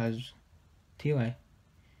guy that has Ty.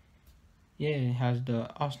 Yeah, he has the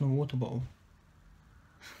Arsenal water bottle.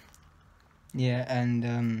 Yeah,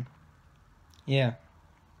 and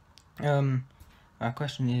my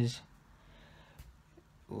question is,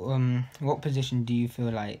 what position do you feel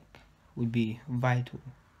like would be vital?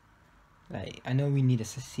 Like, I know we need a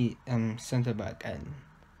centre back and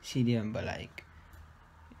CDM, but like,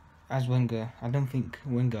 as Wenger, I don't think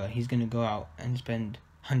Wenger, he's gonna go out and spend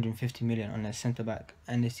 150 million on a centre back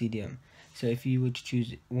and a CDM. So if you were to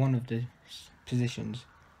choose one of the positions,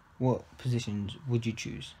 what positions would you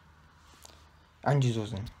choose? And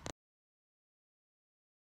Jesus.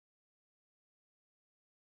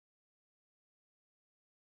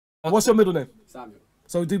 What's your middle name? Samuel.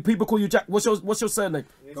 So do people call you Jack? What's your surname?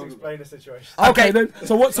 You need to explain the situation. Okay, then.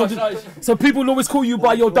 So what? So people always call you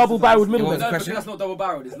by your double-barreled middle name. No, because that's not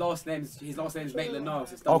double-barreled. His last name is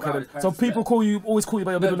Maitland-Niles. It's Okay, then. So people always call you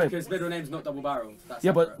by your middle name. Because middle name's not double-barreled.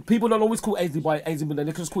 Yeah, but people don't always call Ainsley by Ainsley middle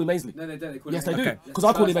name. They just call him Ainsley. No, they don't. They call Yes, him they do. Okay. Because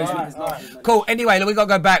I call him Ainsley. Cool. Anyway, look, we got to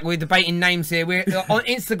go back. We're debating names here. We're on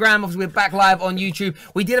Instagram. Obviously, we're back live on YouTube.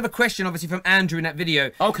 We did have a question, obviously, from Andrew in that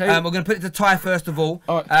video. Okay. We're going to put it to Ty first of all,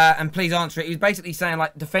 and please answer it. He was basically saying,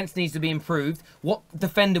 like, defence needs to be improved. What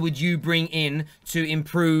defender would you bring in to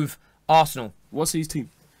improve Arsenal? What's his team?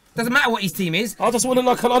 Doesn't matter what his team is. I just want to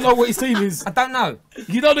know. Can I know what his team is? I don't know.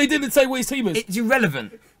 You know they didn't say what his team is. It's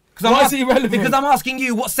irrelevant. Why is it irrelevant? Because I'm asking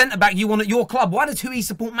you what centre back you want at your club. Why does who he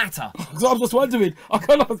support matter? Because I'm just wondering. I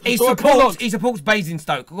cannot. He supports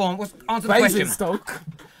Basingstoke. Go on, answer the question. Basingstoke.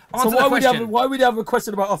 Answer So the question. why would you have a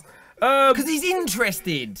question about us? Because he's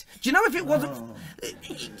interested. Do you know if it wasn't...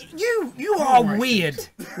 You are weird.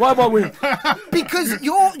 Why am I weird? Because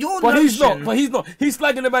your But notion... he's not. But he's not. He's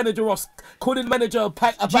slagging the manager off, calling the manager a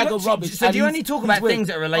bag of rubbish. So do you only talk about things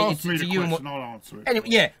that are related Ask me to the you and question, what... I'll answer it. Anyway,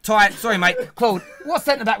 yeah, Ty, sorry mate. Claude, what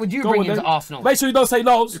centre back would you bring into Arsenal? Make sure you don't say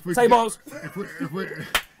Knowles. Say Miles. If we,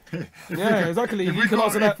 Yeah, exactly. if You we can got,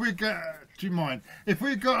 answer that. if we get, do you mind? If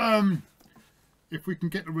we got, if we can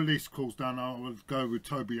get the release clause down, I would go with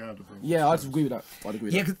Toby Alderweireld. Yeah, I'd agree with that. I'd agree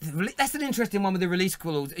with Yeah, that. 'cause that's an interesting one with the release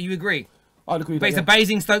clause. You agree? I'd agree with But it's that. a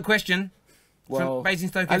Basingstoke question. Well, From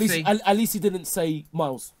Basingstoke at least, FC. at least he didn't say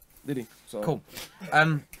Miles, did he? So. Cool.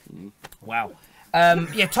 Wow.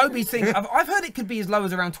 Yeah, Toby's thing. I've heard it could be as low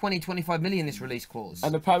as around 20-25 million. This release clause.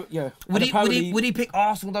 And apparently, yeah. Would and he apparently, would he pick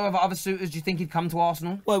Arsenal though over other suitors? Do you think he'd come to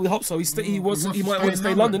Arsenal? Well, we hope so. He might wants want to to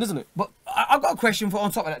stay in London, isn't it? But I've got a question for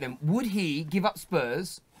on top of that. Then would he give up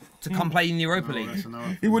Spurs to come play in the Europa League? That's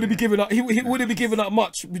another He wouldn't be giving up. He wouldn't be giving up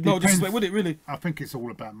much. No Depends. disrespect, would it really? I think it's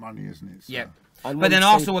all about money, isn't it? So. Yeah. And But then when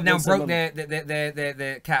Arsenal have now when broke London-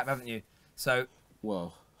 their cap, haven't you? So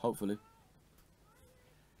Well, hopefully.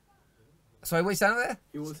 sorry, what are you saying there?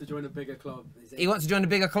 He wants to join a bigger club. He wants to join a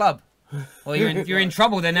bigger club. Well, you're in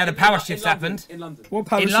trouble then. Now the power shifts happened In London. What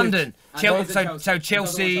power in shift? London. And So he doesn't want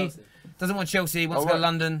Chelsea doesn't want Chelsea. Wants to go to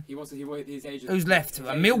London. He wants his agent. Who's left?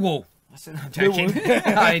 Millwall. I'm joking.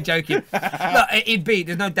 I'm joking. Look, it'd be.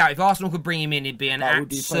 There's no doubt. If Arsenal could bring him in, it'd be an That would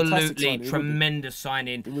be a fantastic absolutely signing. It would be. tremendous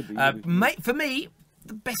signing. It would be. Mate, for me,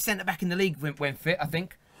 the best centre back in the league when fit. I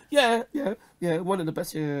think. Yeah. One of the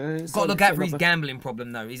best. Yeah. Got to look out for his gambling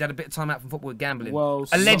problem though. He's had a bit of time out from football with gambling. Well,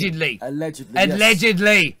 allegedly. Allegedly.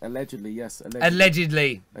 Allegedly. Allegedly, yes.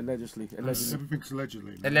 Allegedly. Allegedly. Everything's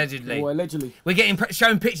allegedly. man. Allegedly. Well, allegedly. We're getting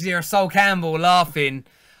shown pictures here of Sol Campbell laughing.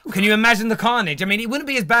 Can you imagine the carnage? I mean, it wouldn't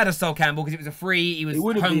be as bad as Sol Campbell because it was a free. He was It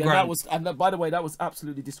wouldn't be. homegrown. And by the way, that was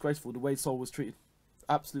absolutely disgraceful. The way Sol was treated.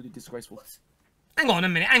 Absolutely disgraceful. Hang on a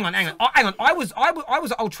minute. Hang on. I was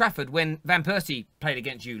at Old Trafford when Van Persie played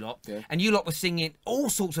against you lot, and you lot was singing all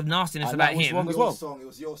sorts of nastiness And about that was him. wrong as well. It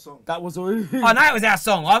was your song. That was. I know it was our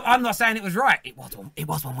song. I'm not saying it was right. It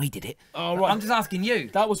was when we did it. Oh, right. I'm just asking you.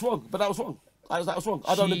 That was wrong. But that was wrong. That was wrong.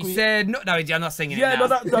 I don't She agree. said no. I'm not singing Yeah, it now.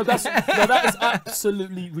 that is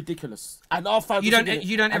absolutely ridiculous. And our fans. You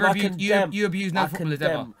don't ever abuse. You abuse no footballers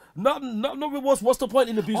ever. No. What's the point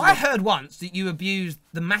in abusing? I heard once that you abused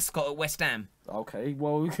the mascot at West Ham. Okay,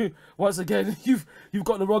 well, once again, you've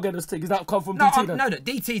got the wrong end of the stick. Is that come from No, DT then? no,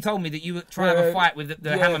 DT told me that you were trying to have a fight with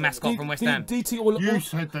the Hammer mascot from West Ham. DT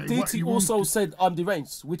also said I'm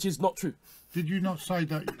deranged, which is not true. Did you not say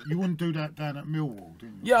that you wouldn't do that down at Millwall,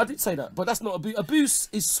 didn't you? Yeah, I did say that, but that's not abuse. Abuse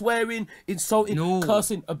is swearing, insulting,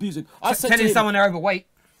 cursing, abusing. I said telling to him, someone they're overweight.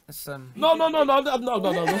 That's, No. I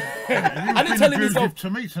didn't tell him he's abusive to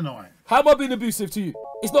me tonight. How am I being abusive to you?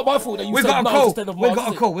 It's not my fault that you We've said got a no call. instead of We've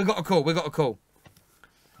Miles, got a call.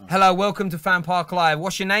 Hello, welcome to FanPark Live.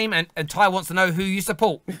 What's your name? And Ty wants to know who you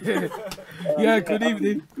support. Yeah, good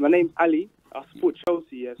evening. My name's Ali. I support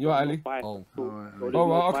Chelsea. Yeah, so You're Ali. Oh,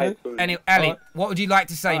 okay. Anyway, Ali, what would you like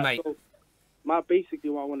to say, mate? So basically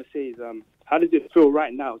what I want to say is, how does it feel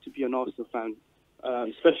right now to be an Arsenal fan?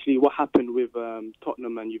 Especially what happened with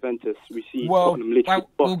Tottenham and Juventus. We see Tottenham literally.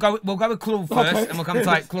 We'll go with Claude first, and we'll come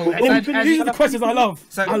to Claude. These are the questions I love.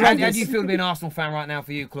 So, how do you feel to be an Arsenal fan right now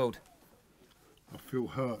for you, Claude? I feel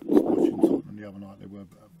hurt watching Tottenham the other night. They were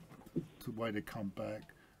the way they come back.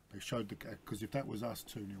 They showed because if that was us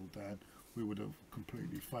 2-0 down, we would have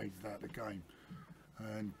completely faded out the game.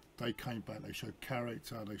 And they came back. They showed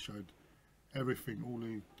character. They showed everything, all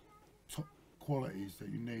the top qualities that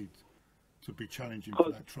you need to be challenging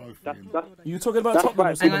for that trophy. You talking about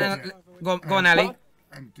Tottenham? Hang on, go on, Ali.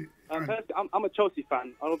 I'm a Chelsea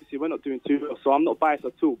fan, and obviously we're not doing too well, so I'm not biased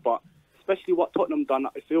at all. But especially what Tottenham done,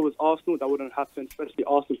 if it was Arsenal, that wouldn't happen. Especially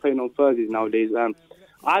Arsenal playing on Thursdays nowadays.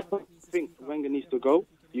 I think Wenger needs to go.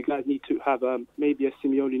 You guys need to have maybe a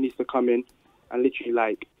Simeone needs to come in and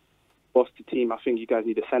literally boss the team. I think you guys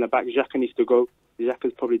need a centre back. Xhaka needs to go. Xhaka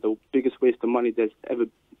is probably the biggest waste of money there's ever.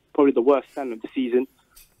 Probably the worst signing of the season.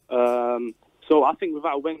 So I think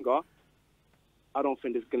without Wenger, I don't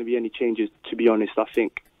think there's going to be any changes, to be honest. I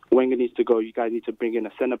think Wenger needs to go. You guys need to bring in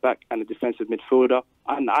a centre-back and a defensive midfielder.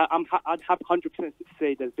 And I'd have 100% to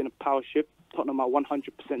say there's been a power shift. Tottenham are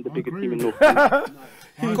 100% the biggest team in North London.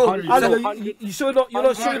 You sure you're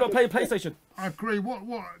not playing PlayStation? I agree.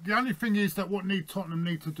 The only thing is that Tottenham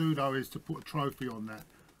need to do, though, is to put a trophy on that.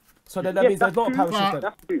 So then that means there's not a power shift.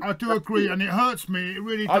 I do agree, and it hurts me. It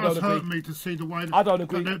really does hurt me to see the way I don't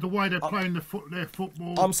agree. The way they're playing their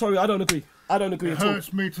football. I'm sorry, I don't agree. It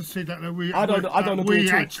hurts me to see that we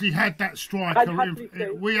actually had that striker.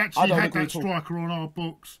 We actually had that striker on our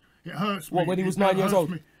books. It hurts me. What, when he was 9 years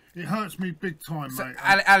old? It hurts me big time, mate.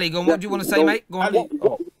 Ali, go on. What do you want to say, mate? Go on.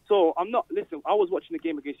 So listen, I was watching the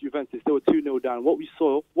game against Juventus. They were 2-0 down. What we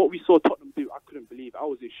saw Tottenham do, I couldn't believe it. I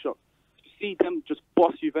was in shock. See them just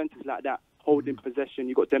boss Juventus like that, holding possession.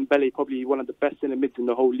 You got Dembele, probably one of the best in the mids in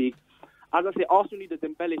the whole league. As I say, Arsenal need a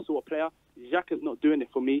Dembele sort of player. Xhaka's not doing it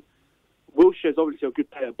for me. Wilshere's obviously a good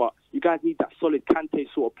player, but you guys need that solid Kante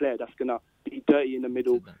sort of player that's going to be dirty in the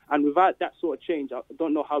middle. And without that sort of change, I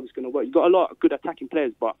don't know how it's going to work. You've got a lot of good attacking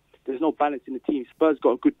players, but there's no balance in the team. Spurs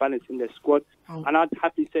got a good balance in their squad. And I'd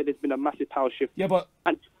happily say there's been a massive power shift. Yeah, but...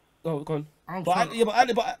 go on.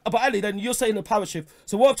 But Ali, then you're saying a power shift.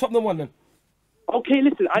 So what have Tottenham won then? Okay,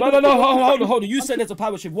 listen. Hold on. You said there's a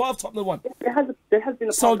power shift. What have Tottenham won? There has been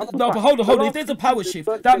a power shift. But hold on. If there's a power shift,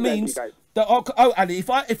 that means that Ali, if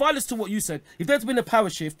I listen to what you said, if there's been a power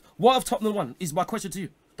shift, what have Tottenham won? Is my question to you.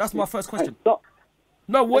 That's my first question.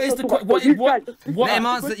 No, what is the question? Let him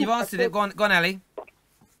answer. You've answered it. Go on, Ali.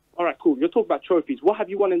 All right, cool. You're talking about trophies. What have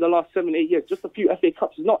you won in the last 7-8 years? Just a few FA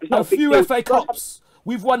Cups. It's not a few FA Cups.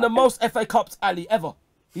 We've won the most FA Cups, Ali, ever.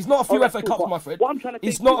 He's not a few FA Cups, my friend.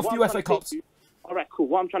 It's not a few FA Cups. All right, cool.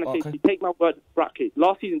 What I'm trying to say is, you take my word, bracket.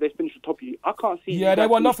 Last season they finished on top of you. I can't see. Yeah, they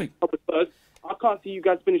won nothing. I can't see you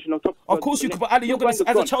guys finishing on top. Of course you could, but Ali, you're going to,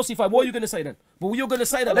 as a Chelsea fan, what are you going to say then? Well, you're going to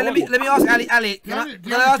say that. Let me ask Ali.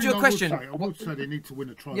 Can I ask you a question? I would say they need to win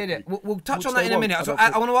a trophy. Yeah. We'll touch on that in a minute.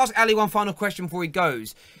 I want to ask Ali one final question before he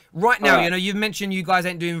goes. Right now, you've mentioned you guys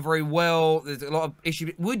ain't doing very well. There's a lot of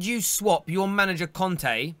issues. Would you swap your manager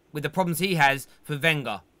Conte with the problems he has for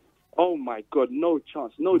Wenger? Oh my God, no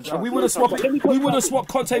chance. We would have swapped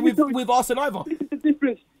Conte with Arsenal either. This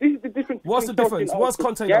is the difference. What's the difference? What's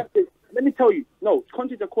Conte done? Let me tell you. No,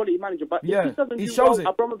 Conte's a quality manager, but if he doesn't do well,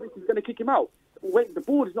 Abramovich is going to kick him out. The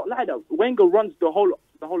board is not like that. Wenger runs the whole of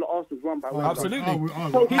Arsenal's run by Wenger. Absolutely.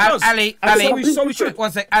 He does. Ali,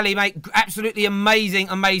 one sec. Ali, mate, absolutely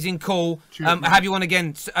amazing call. Have you on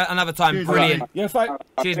again another time. Cheers, brilliant. Yeah, thanks.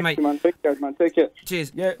 Cheers, mate. Take it.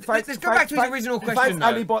 Cheers. Yeah, let's go back to his original question. Thanks,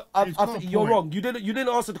 Ali, but I think you're wrong. You didn't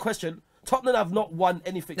answer the question. Tottenham have not won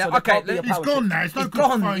anything. So he's gone now. He's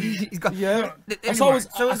gone. He's gone. Yeah. Anyway,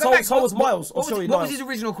 so was Miles. What was his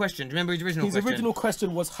original question? Do you remember his original question? His original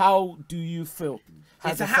question was, how do you feel?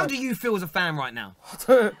 as So a how fan. do you feel as a fan right now?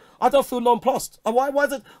 I don't feel nonplussed. Why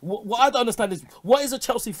is it? What I don't understand is, what is a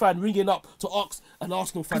Chelsea fan ringing up to ask an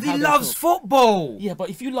Arsenal fan? Because how he they loves feel? football. Yeah, but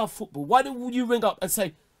if you love football, why don't you ring up and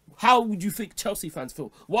say, how would you think Chelsea fans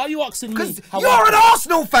feel? Why are you asking me? Because how you're I an feel?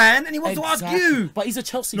 Arsenal fan and he wants to ask you. But he's a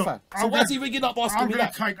Chelsea Look, fan. So I'm why is gonna- he ringing up asking me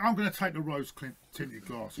that? I'm going to take the rose-tinted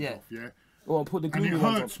glasses Yeah. off, yeah? Well, put the And it gloomy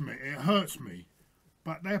ones hurts on. me. It hurts me.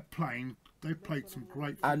 But they've played some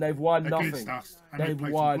great football And they've won against nothing. us. And They've played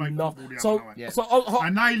some won great nothing. football the So, other night. Yeah. so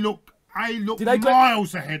And they look Did they go-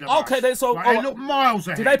 miles ahead of us. Okay, then, so- Like, they look miles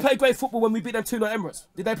ahead. did they play great football when we beat them 2-0 at Emirates?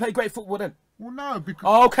 Did they play great football then? Well, no, because...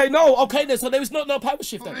 Oh, okay, no, okay then. So there was no power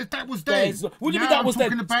shift then. That was There's then. no- What do you Now mean that I'm was then?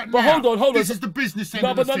 talking about But now. hold on. This is the business end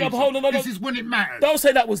No, of the but no, season. but hold on, no, This no. is when it matters. Don't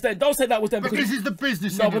say that was then. Don't say that was then. But because- this is the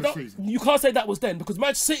business No, end but of the don't, season. you can't say that was then because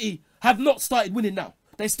Manchester City have not started winning now.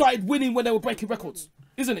 They started winning when they were breaking records,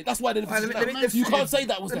 isn't it? That's why they're. You can't say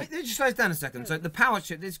that was then. Let me just slow this down a second. So the power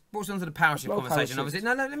shift, this brought us onto the power shift No conversation. power Obviously,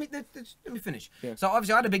 shift. no, let me finish. Yeah. So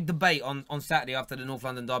obviously, I had a big debate on Saturday after the North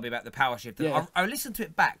London derby about the power shift. And Yeah. I listened to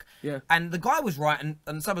it back, Yeah. and the guy was right,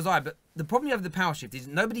 and so was I. But the problem you have with the power shift is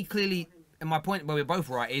nobody clearly, and my point where we're both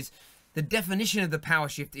right is the definition of the power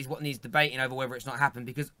shift is what needs debating over whether it's not happened.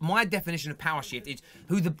 Because my definition of power shift is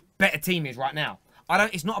who the better team is right now.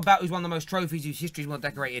 It's not about who's won the most trophies, whose history is more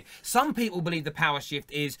decorated. Some people believe the power shift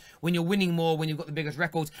is when you're winning more, when you've got the biggest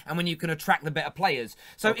records, and when you can attract the better players.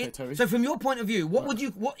 So, Okay, Terry. so from your point of view, what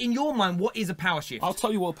in your mind, what is a power shift? I'll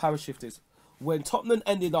tell you what power shift is. When Tottenham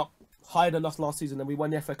ended up higher than us last season and we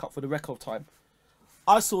won the FA Cup for the record time,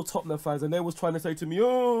 I saw Tottenham fans and they was trying to say to me,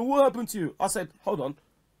 "Oh, what happened to you?" I said, "Hold on,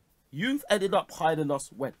 you've ended up higher than us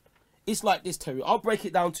when?" It's like this, Terry. I'll break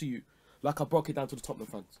it down to you, like I broke it down to the Tottenham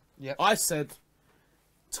fans. Yep. I said,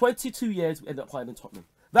 22 years we ended up higher than Tottenham.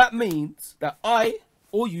 That means that I,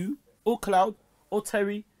 or you, or Claude, or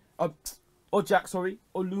Terry, or Jack, sorry,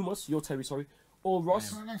 or Lumos, you're Terry, sorry, or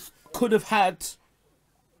Ross, could have had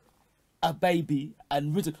a baby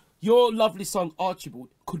and risen. Your lovely son Archibald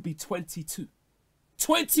could be 22.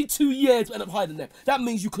 22 years we ended up higher than them. That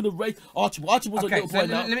means you could have raised Archibald. Archibald's Okay, a little so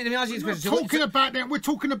boy now. let me ask you this We're question. not talking about that. We're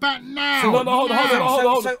talking about now. No, hold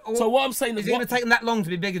on. So- So what I'm saying Is is, it going to take them that long to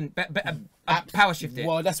be big and power shift it?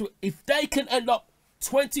 well, that's what, if they can end up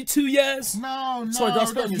 22 years. No. Sorry,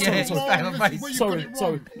 that's not- that's Yeah, wrong. it's This back is on where face. you got Sorry, it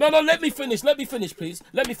sorry. wrong. No, let me finish. Let me finish, please.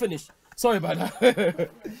 Let me finish. Sorry about that.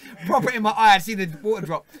 Prop it in my eye. I see the water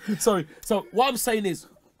drop. Sorry. So what I'm saying is,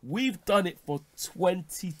 we've done it for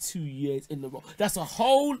 22 years in a row. That's a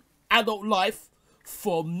whole adult life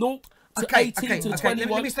from 0 to 18 to 21.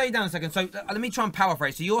 Let me stay down a second. So let me try and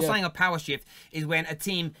paraphrase. So you're saying a power shift is when a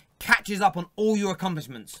team catches up on all your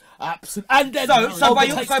accomplishments. Absolutely. And then So by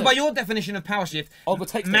overtakes them. your definition of power shift,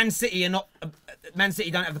 Overtakes them. Man City are not. Man City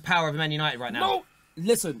don't have the power of Man United right now. No,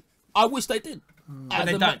 listen. I wish they did. But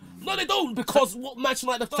they don't. No, they don't, because what Manchester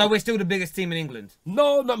United have done. So we're still the biggest team in England.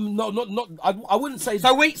 No. I wouldn't say.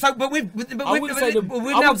 But we've I wouldn't say the-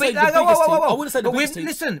 I wouldn't say the biggest team. I wouldn't say the biggest team.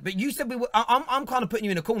 Listen, but you said we were. I'm kind of putting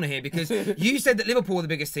you in a corner here because you said that Liverpool are the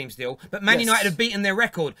biggest team still, but Man Yes. United have beaten their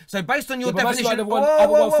record. So based on your But Manchester definition, United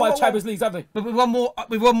haven't won 5 Champions Leagues, have they? But we've won more.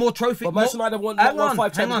 We've won more trophies. But Manchester United won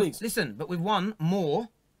 5 Champions Leagues. Listen, but we've won more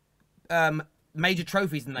major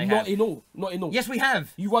trophies than they Not have. in all. Not in all. Yes, we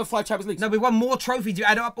have. You won 5 Champions Leagues. No, we won more trophies. You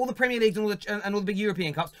add up all the Premier Leagues and all the big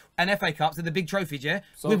European Cups and FA Cups and the big trophies, yeah?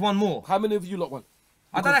 So, we've won more. How many of you lot won?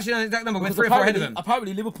 I don't actually know the exact number. We're Because 3 or 4 ahead of them.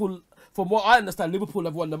 Apparently Liverpool, from what I understand, Liverpool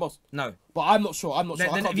have won the most. No. But I'm not sure.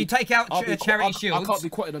 Then if you take out Charity Shields, I can't be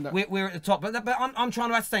quoted on that. We're at the top. But I'm trying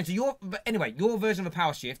to ascertain. So anyway, your version of a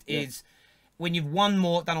power shift is when you've won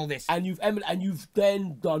more, done all this. And you've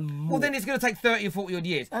then done more. Well, then it's going to take 30 or 40 odd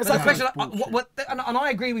years. But Exactly. the question, and I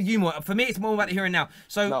agree with you more. For me, it's more about the here and now.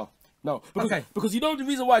 So No. Because, Okay. because you know the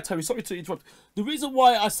reason why, Terry, sorry to interrupt. The reason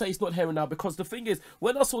why I say it's not here and now, because the thing is,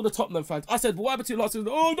 when I saw the Tottenham fans, I said, what happened to you last season?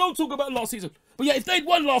 Oh, don't talk about last season. But yeah, if they'd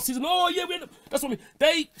won last season, oh yeah, that's what I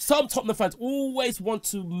mean. Some Tottenham fans always want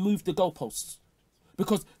to move the goalposts.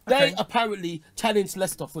 Because they apparently challenged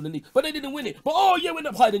Leicester for the league. But they didn't win it. But oh yeah, we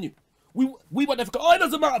ended up higher than you. We went there for, oh, it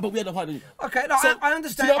doesn't matter, but we end up higher than you. Okay, no, So, I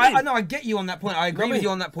understand. do you know what I mean? I get you on that point. I agree with you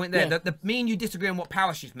on that point there. Yeah. Me and you disagree on what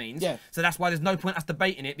power shift means. Yeah. So that's why there's no point us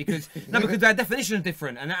debating it because because their definition is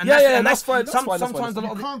different. And that's fine. Sometimes a lot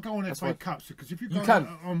You of can't go on FA Cups because if you go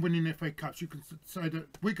on winning FA Cups, you can say that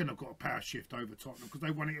Wigan have got a power shift over Tottenham because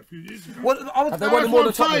they won it a few years ago. Well, Have they won it more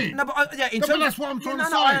than Tottenham? No, but that's what I'm trying to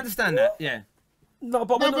say. I understand that. Yeah. No,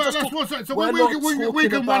 but we're not just that's what's so we're when not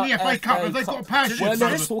Wigan talking won the about FA Cup, have they got a power shift? We're over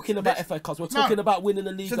not them? talking about FA Cups. We're talking about winning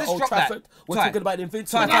the league So at let's Old drop that. Trafford. We're Ty. talking about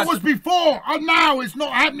Invincible. That was before. And now it's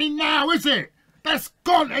not happening now, is it? That's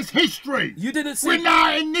gone. It's history. You didn't see. We're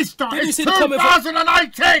now in this time. Did you It's see the comment from-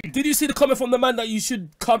 2018. Did you see the comment from the man that you should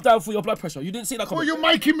calm down for your blood pressure? You didn't see that Well, comment. you're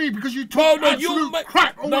making me because you talk absolute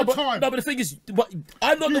crap all the time. No, but the thing is,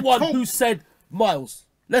 I'm not You the one talk- who said Miles.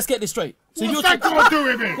 Let's get this straight. So What's that got to do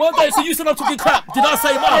with it? Well then, so you said I'm talking crap. Did I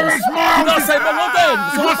say miles? There is miles. Did I say miles? Well then,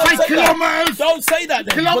 so You don't say say kilometres. that. Don't say that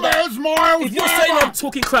then. Kilometres, miles, If you're whatever. saying I'm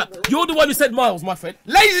talking crap, you're the one who said miles, my friend.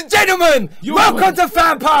 Ladies and gentlemen, welcome to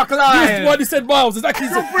FanPark You're Live. the one who said miles. Exactly.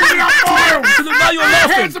 You're bringing up miles. So now you're Who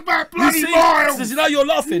laughing. cares about bloody you see, miles? So now you're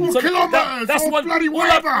laughing. Or So kilometres, that's or one. bloody All I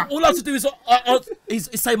whatever. have to do is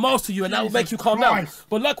say miles to you, and that will make you calm down. Christ.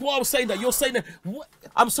 But like what I was saying, that you're saying that.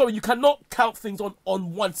 I'm sorry, you cannot count things on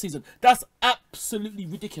one season. That's absolutely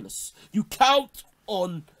ridiculous. You count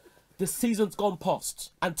on the season's gone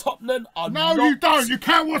past, and Tottenham are No, not. you don't. You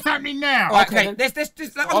count what's happening now. Okay, let's Okay,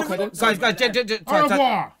 then. guys,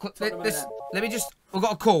 let me just. We've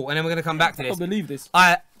got a call, and then we're gonna come back to I this. don't believe this.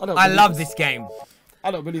 I don't I believe love this. this game.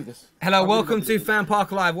 I don't believe this. Hello, welcome to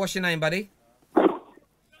FanPark Live. What's your name, buddy?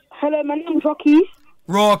 Hello, my name's Rocky.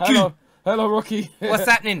 Rocky. Hello, Rocky. What's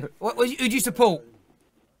happening? Who do you support?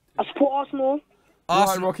 I support Arsenal.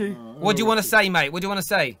 Right, Rocky. What do you want to say, mate? What do you want to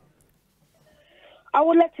say? I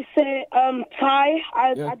would like to say, Ty,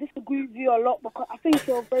 Yeah. I disagree with you a lot because I think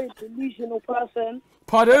you're a very delusional person.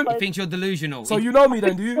 Pardon? He thinks you're delusional. So you know me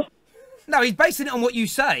then, do you? No, he's basing it on what you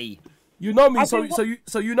say. You know me, I so think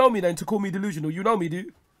you know me then to call me delusional. You know me, do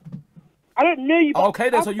you? I don't know you. But Okay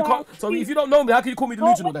then, so you can't. So if you don't know me, how can you call me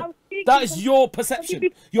delusional then? That is your perception.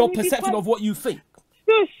 Your perception of what you think.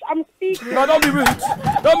 Shush, I'm speaking. No, don't be rude.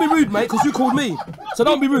 Don't be rude, mate, because you called me. So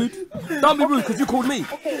don't be rude. Don't be rude, because you called me.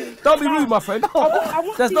 Don't be rude, my friend.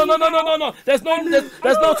 There's no. There's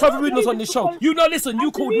no type of rudeness on this show. You know, listen,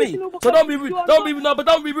 you called me. So don't be rude. Don't be rude.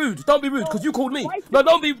 Don't be rude, because you called me. No,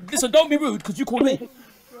 don't be rude, because you called me.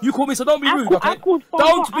 You called me, so don't be rude, okay?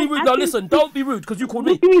 Don't be rude. No, listen, don't be rude, because you called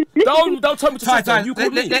me. Don't tell me to shut down. You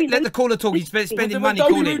called me. Let the caller talk. He's spending money Don't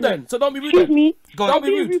be calling. rude then. So don't be rude Excuse then. me. Go on. Don't be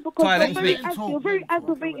rude. Ty, let him speak. You're a very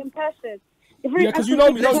aggravating person. Yeah, because you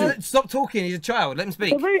know me, don't you? Stop talking. He's a child. Let him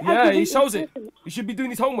speak. Yeah, he shows it. He should be doing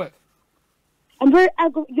his homework.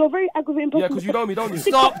 You're a very aggravating person. Yeah, because you know me, don't you?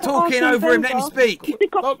 Stop talking over him. Let him speak.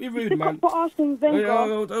 Don't be rude, man. For Arsene Wenger,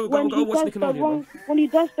 Go watch Nickelodeon, when he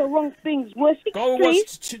does the wrong things. We're sixth Go and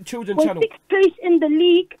place. watch Children We're Channel. sixth place in the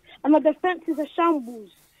league, and our defense is a shambles.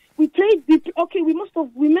 We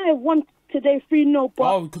may have won today 3-0, but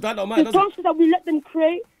Oh, because that don't matter, the does it? chances that we let them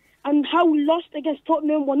create and how we lost against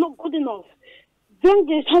Tottenham were not good enough.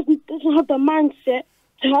 Wenger doesn't have the mindset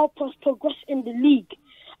to help us progress in the league.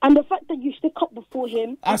 And the fact that you stick up before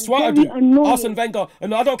him That's is what I very do. annoying. Arsene Wenger.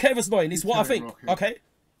 And I don't care if it's annoying. It's what I think. Rocky. Okay?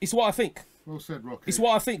 It's what I think. Well said, Rocky. It's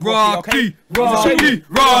what I think. Rocky, Okay? Rocky.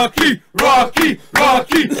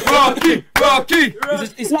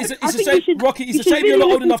 It's a shame, Rocky. It's a shame you're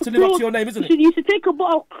not old enough to live up to your name, isn't it? You should take a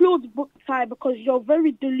bottle of Claude's book, Ty, because you're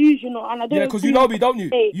very delusional, and I don't. Yeah, because you know me, don't you?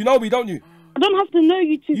 Hey, You know me, don't you? I don't have to know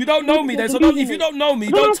you to. You don't know me then, so if you don't know me,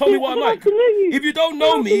 don't tell me what I'm like. If you don't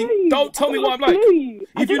know me, don't tell me what I'm like.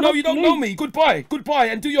 If you know you don't know me, goodbye,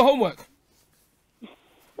 and do your homework.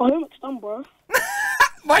 My homework's done, bro.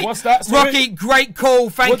 Wait, What's that, sorry? Rocky, great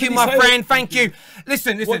call. Thank What you, did he my say? friend. Thank you.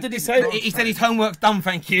 Listen. What did he say? He said his homework's done.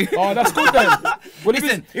 Thank you. Oh, that's good then. Well,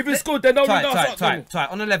 Listen, if it's good, then don't Ty,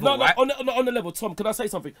 on the level, right? on the level, Tom. Can I say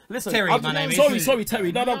something? Listen, Terry, my name is. Sorry,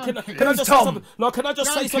 Terry. No, can I just say Tom? something? No, can I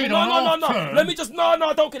just say Don't something? kid on No. our turn. Let me just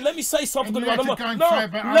don't. Let me say something on And the you real. have to go and say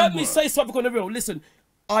about Let me homework. say something on the real. Listen.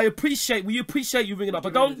 We appreciate you ringing up,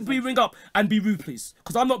 but don't ring up and be rude, please.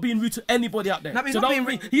 Because I'm not being rude to anybody out there. No, he's so not don't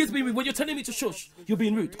being ring. He is being rude. When you're telling me to shush, you're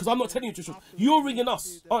being rude. Because I'm not telling you to shush. You're ringing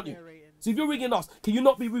us, aren't you? So if you're ringing us, can you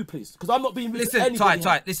not be rude, please? Because I'm not being rude to Listen, anybody.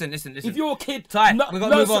 Ty, listen. If you're a kid, Ty, we've got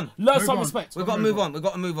to move on. Learn some respect. We've got to move on. We've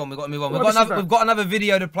got to move on. What We've got another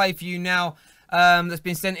video to play for you now. That's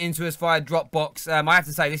been sent in to us via Dropbox. I have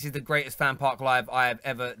to say, this is the greatest FanPark Live I have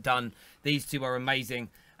ever done. These two are amazing.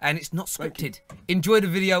 And it's not scripted. Enjoy the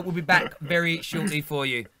video. We'll be back very shortly for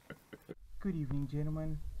you. Good evening,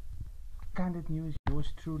 gentlemen. Candid News, yours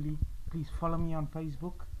truly. Please follow me on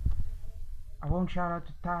Facebook. I won't shout out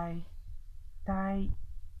to Ty. Ty,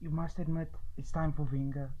 you must admit it's time for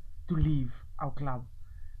Wenger to leave our club.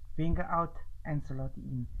 Wenger out, Ancelotti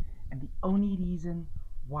in. And the only reason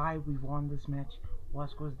why we won this match was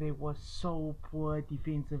because they were so poor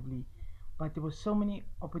defensively. But there were so many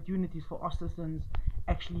opportunities for Ostersunds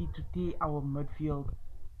actually to tear our midfield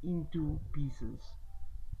into pieces.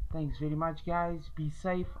 Thanks very much, guys. Be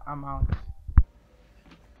safe. I'm out.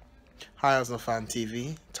 Hi, Arsenal Fan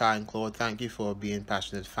TV. Ty and Claude, thank you for being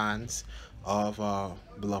passionate fans of our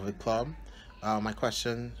beloved club. My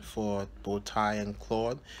question for both Ty and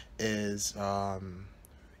Claude is,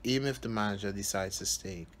 even if the manager decides to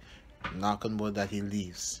stay, knock on wood that he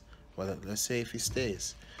leaves, but let's say if he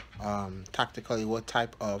stays, tactically, what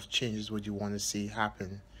type of changes would you want to see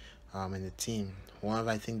happen in the team? One of,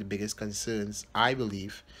 I think, the biggest concerns, I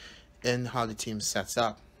believe, in how the team sets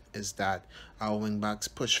up is that our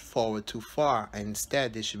wingbacks push forward too far, and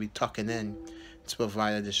instead they should be tucking in to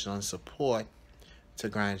provide additional support to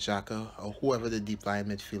Granit Xhaka or whoever the deep line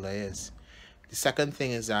midfielder is. The second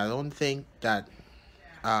thing is that I don't think that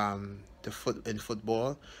in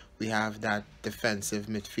football we have that defensive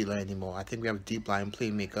midfielder anymore. I think we have deep line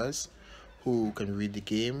playmakers who can read the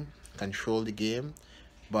game, control the game,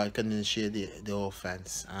 but can initiate the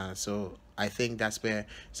offense. So I think that's where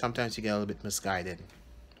sometimes you get a little bit misguided.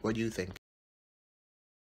 What do you think?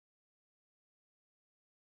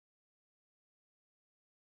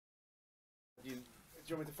 Do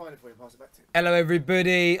you want me to find it for you and pass it back to you? Hello,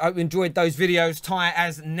 everybody. I hope you enjoyed those videos. Ty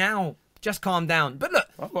has now just calmed down. But look.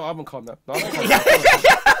 I haven't calmed down. No,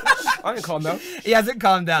 I ain't calmed down. He hasn't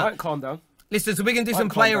calmed down. I ain't calmed down. Listen, so we're going to do some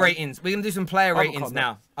player ratings. We're going to do some player ratings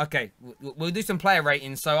now. Okay, we'll do some player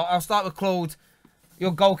ratings. So I'll start with Claude.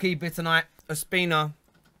 Your goalkeeper tonight, Ospina.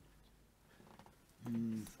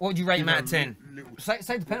 What would you rate him out of 10?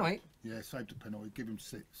 Save the penalty. Yeah, saved the penalty. Give him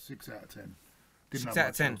 6 out of 10. 6 out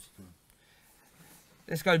of 10.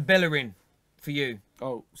 Let's go Bellerin for you.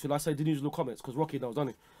 Oh, should I say the usual comments? Because Rocky knows, doesn't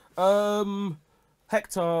he?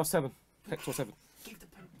 Hector 7. Hector 7.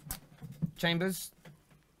 Chambers.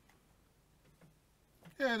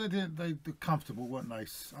 Yeah, they're comfortable, weren't they?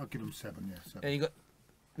 I'll give them 7. Yeah, 7. Yeah, you got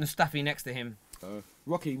Mustafi next to him.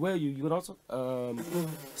 Rocky, where are you? You got answer?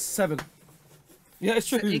 7. Yeah, it's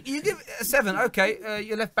true. You give it a 7. Okay,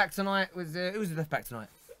 your left back tonight was who's the left back tonight?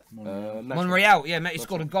 Monreal. Yeah, mate, he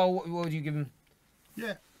scored a goal. What would you give him?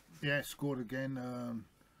 Yeah, scored again.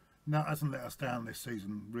 No, hasn't let us down this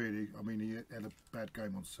season, really. I mean, he had a bad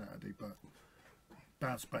game on Saturday, but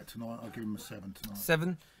bounced back tonight. I'll give him a 7 tonight.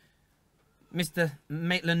 7. Mr.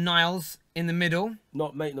 Maitland-Niles in the middle.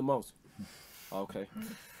 Not Maitland-Niles. Okay.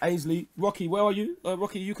 Ainsley, Rocky, where are you?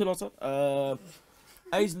 Rocky, you can answer.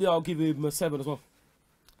 Ainsley, I'll give him a 7 as well.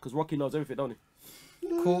 Because Rocky knows everything, don't he?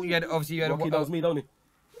 Cool. You had Rocky knows me, don't he?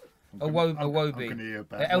 Awobi. I'm going to hear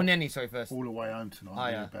about El Neni, sorry, first. All the way home tonight. Oh,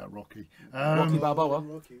 yeah. About Rocky. Rocky Balboa.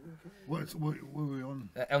 What were we on?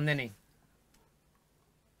 El Neni.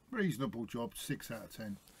 Reasonable job. 6 out of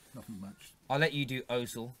 10. Nothing much. I'll let you do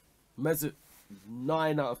Ozil. Mesut,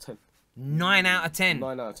 9 out of 10. 9 out of 10.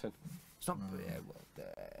 9 out of 10. It's not.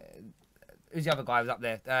 Who's the other guy who was up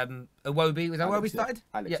there? Awobi. Was that Awobi started?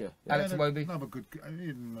 Alex, yeah. Alex Awobi. Another good.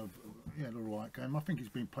 He had a right game. I think he's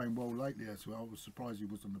been playing well lately as well. I was surprised he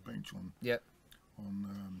was on the bench on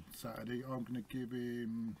Saturday. I'm going to give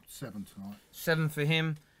him 7 tonight. 7 for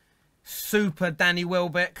him. Super Danny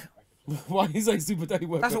Welbeck. Why do you say Super Danny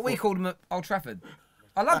Welbeck? That's what we called him at Old Trafford.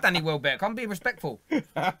 I love Danny Welbeck. I'm being respectful.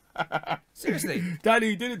 Seriously.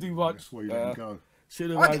 Danny didn't do much. That's why you let him go. Should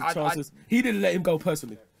have had chances. He didn't let him go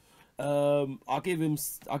personally. I'll give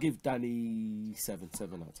Danny 7 out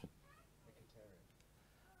of 10.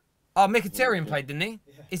 Oh, Mkhitaryan played, didn't he?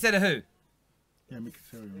 Yeah. Instead of who? Yeah,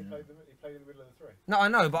 Mkhitaryan. He played in the middle of the 3. No, I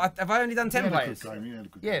know, but have I only done 10 players?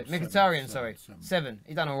 Yeah, Mkhitaryan, sorry. 7.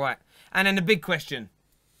 He done all right. And then the big question.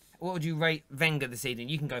 What would you rate Wenger this evening?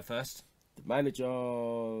 You can go first. The manager...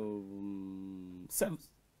 7.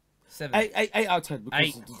 7. 8 out of 10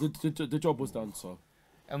 because the job was done, so...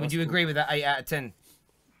 And would you agree with that 8 out of 10?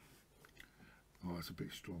 Oh, that's a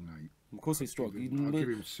bit strong, 8. Of course he's strong. I'll give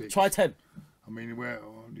him 6. Try 10. I mean, we're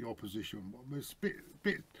on the opposition. It's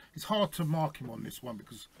it's hard to mark him on this one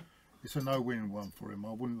because it's a no-win one for him.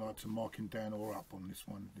 I wouldn't like to mark him down or up on this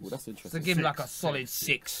one. Well, that's interesting. So give him like a solid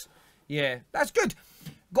 6. Yeah, that's good.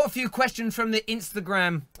 Got a few questions from the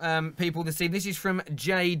Instagram people this evening. This is from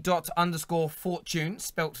j._fortune,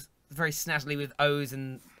 spelt very snazzily with O's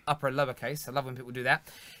and upper and lowercase. I love when people do that.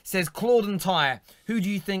 It says, Claude and Ty, who do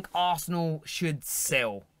you think Arsenal should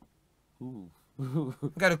sell? Ooh.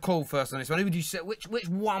 Go to Claude first on this one. Who would you say? Which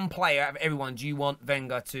one player out of everyone do you want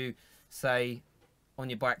Wenger to say on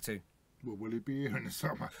your back to? Well, will he be here in the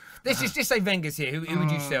summer? Let's just say Wenger's here. Who would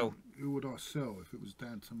you sell? Who would I sell if it was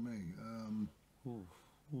down to me?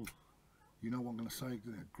 You know what I'm going to say?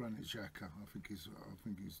 Granit Xhaka. I think he's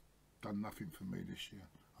done nothing for me this year.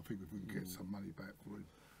 I think if we can get some money back for him.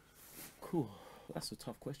 Cool. That's a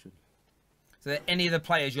tough question. So, any of the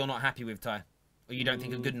players you're not happy with, Ty, or you don't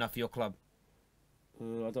think are good enough for your club?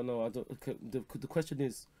 I don't know. The question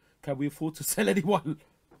is, can we afford to sell anyone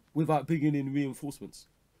without bringing in reinforcements?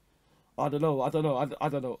 I don't know.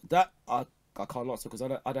 That I can't answer because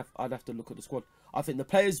I'd have to look at the squad. I think the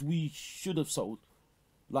players we should have sold,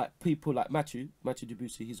 like people like Matthew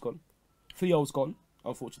Debussy, he's gone. Theo's gone,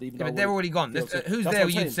 unfortunately. Even but they're already gone. Who's there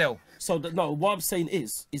you'd sell? So no, what I'm saying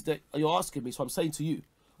is that you're asking me. So I'm saying to you,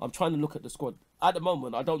 I'm trying to look at the squad. At the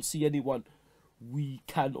moment, I don't see anyone we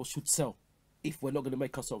can or should sell if we're not going to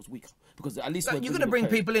make ourselves weaker. Because at least you're going to bring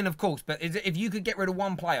people in, of course. But if you could get rid of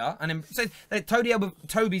one player and then say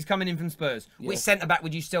Toby's coming in from Spurs, which centre back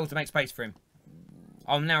would you sell to make space for him?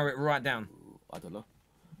 I'll narrow it right down. I don't know.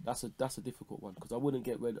 That's a difficult one because I wouldn't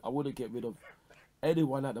get rid of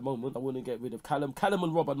anyone at the moment. I wouldn't get rid of Callum. Callum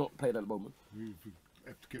and Rob are not playing at the moment. If we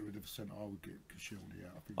have to get rid of a centre, I would get Koscielny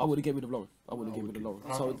out. I wouldn't get rid of Lauren. I wouldn't get rid of Lauren.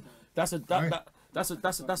 So that's a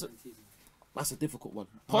difficult one.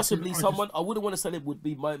 Possibly someone I wouldn't want to sell it would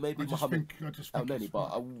be maybe Mohammed El-Neni,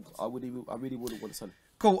 but I really wouldn't want to sell it.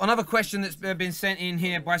 Cool. Another question that's been sent in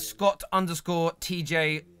here by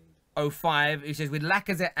Scott_TJ05, who says, with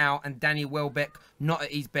Lacazette out and Danny Welbeck not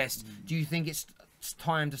at his best, do you think it's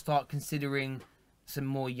time to start considering some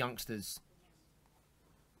more youngsters?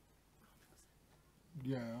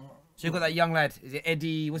 Yeah. So you've got that young lad. Is it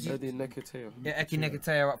Eddie? What's he? Eddie Nketiah. Yeah, Eddie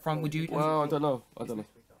Nketiah up front. Would you? Well, I don't know.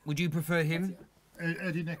 Would you prefer him?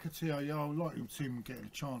 Eddie Nketiah, yeah, I would like to see him getting a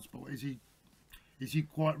chance, but is he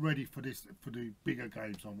quite ready for the bigger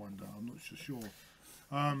games? I wonder. I'm not so sure.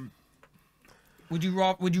 Would you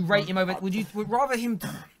rate him over? Would rather him?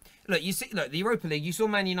 Look, the Europa League. You saw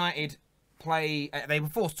Man United play. They were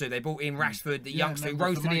forced to. They brought in Rashford, the youngster, who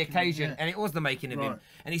rose to the occasion, and it was the making of him.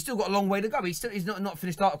 And he's still got a long way to go. He's not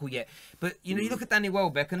finished the article yet. But you look at Danny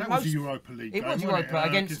Welbeck, and that was the Europa League. It was Europa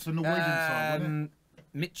against the Norwegian side, wasn't it?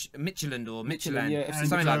 Michelin, yeah,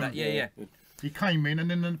 something like that. Yeah. He came in,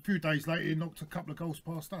 and then a few days later, he knocked a couple of goals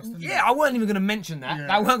past us. Didn't he? I weren't even going to mention that.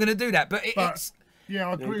 Yeah. I weren't going to do that. But it's. Yeah,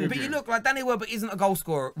 I agree. But you look like Danny Welbeck isn't a goal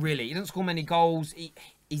scorer, really. He doesn't score many goals.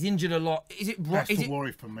 He's injured a lot. Is it right? That's the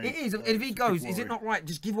worry for me. It is. If he goes, is it not right?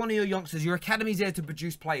 Just give one of your youngsters. Your academy's there to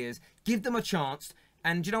produce players. Give them a chance.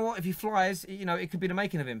 And do you know what? If he flies, it could be the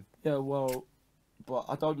making of him. Yeah, well, but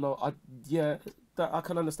I don't know. I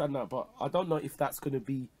can understand that, but I don't know if that's going to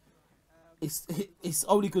be. It's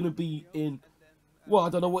only going to be in. Well, I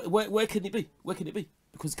don't know where can it be? Where can it be?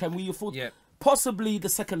 Because can we afford? Yeah. Possibly the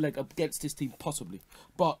second leg against this team, possibly.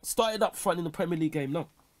 But starting up front in the Premier League game, no.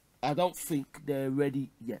 I don't think they're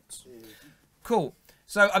ready yet. Cool.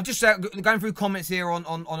 So I'm just going through comments here on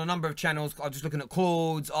a number of channels. I'm just looking at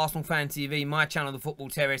Claude's, Arsenal Fan TV, my channel, The Football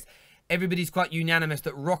Terrace. Everybody's quite unanimous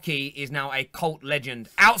that Rocky is now a cult legend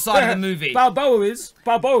outside of the movie. Balboa is.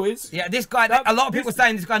 Yeah, this guy. A lot of people are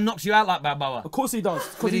saying this guy knocks you out like Balboa. Of course he does.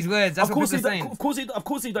 With his words, that's what people are saying. Of course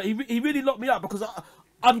he does. He really knocked me out because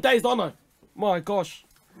I'm dazed, aren't I? My gosh,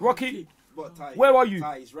 Rocky, where are you?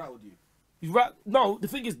 He's rattled you. No, the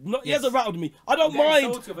thing is, he hasn't rattled me. I don't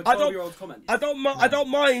mind. I don't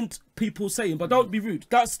mind people saying, but don't be rude.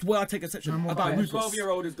 That's where I take exception about rudeness.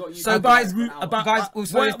 12-year-old has got you. So guys, where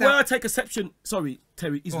I take exception, sorry,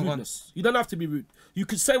 Terry, is rudeness. You don't have to be rude. You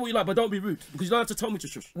can say what you like, but don't be rude because you don't have to tell me to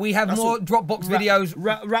shush. We have more Dropbox videos.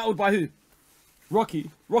 Rattled by who?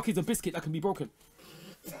 Rocky. Rocky's a biscuit that can be broken.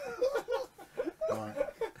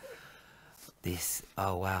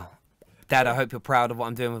 Oh wow, Dad, I hope you're proud of what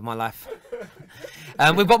I'm doing with my life.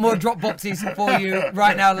 We've got more drop boxes for you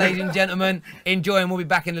right now, ladies and gentlemen. Enjoy, and we'll be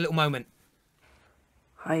back in a little moment.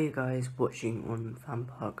 Hi you guys watching on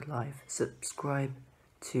FanPark Live. Subscribe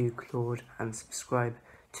to Claude and subscribe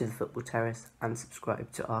to The Football Terrace and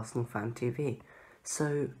subscribe to Arsenal Fan TV.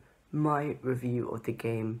 So my review of the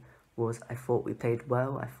game was, I thought we played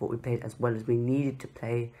well. I thought we played as well as we needed to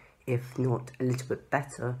play, if not a little bit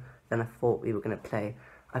better than I thought we were going to play.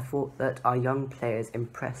 I thought that our young players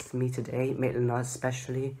impressed me today. Maitland-Niles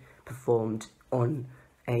especially performed on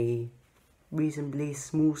a reasonably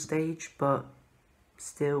small stage, but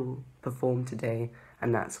still performed today,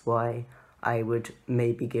 and that's why I would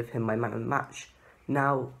maybe give him my man of the match.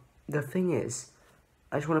 Now, the thing is,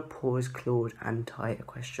 I just want to pause Claude and Ty a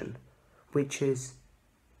question, which is,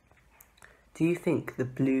 do you think the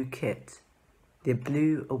blue kit, the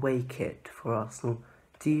blue away kit for Arsenal,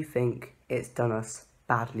 do you think it's done us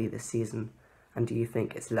badly this season, and do you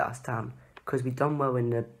think it's let us down? Because we've done well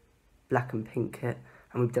in the black and pink kit,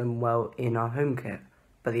 and we've done well in our home kit,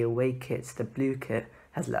 but the away kit, the blue kit,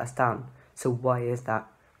 has let us down. So why is that?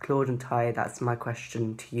 Claude and Ty, that's my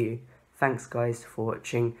question to you. Thanks guys for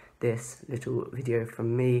watching this little video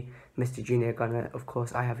from me, Mr. Junior Gunner. Of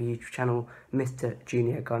course, I have a YouTube channel, Mr.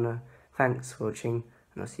 Junior Gunner. Thanks for watching,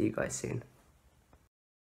 and I'll see you guys soon.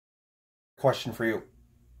 Question for you.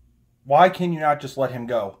 Why can you not just let him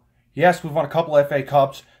go? Yes, we've won a couple FA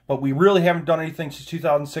Cups, but we really haven't done anything since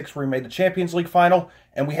 2006 where we made the Champions League final,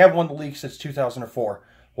 and we haven't won the league since 2004.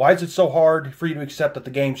 Why is it so hard for you to accept that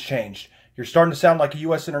the game's changed? You're starting to sound like a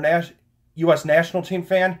U.S. national team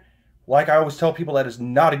fan. Like I always tell people, that is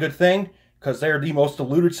not a good thing, because they're the most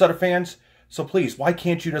deluded set of fans. So please, why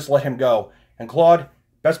can't you just let him go? And Claude,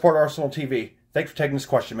 best part of Arsenal TV, thanks for taking this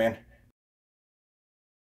question, man.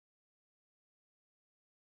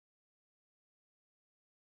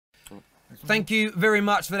 Thank you very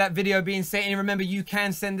much for that video being sent in. Remember, you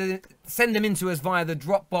can send them in to us via the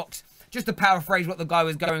Dropbox. Just to paraphrase what the guy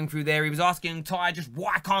was going through there, he was asking Ty just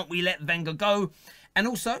why can't we let Wenger go? And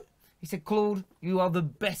also, he said, Claude, you are the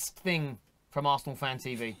best thing from Arsenal Fan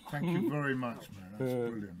TV. Thank you very much, man. That's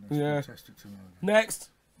brilliant. That's fantastic to know. Next.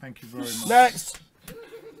 Thank you very much. Next.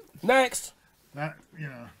 Next. That, you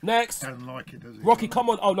know. Next. Doesn't like it, does he? Rocky, come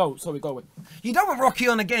on. Oh, no. Sorry, go on. You don't want Rocky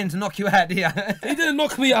on again to knock you out, do you? He didn't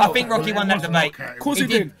knock me out. I think Rocky won that debate. Of course he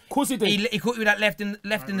did. Of course he did. He caught you with that left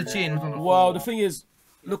in the chin. Wow, the thing is,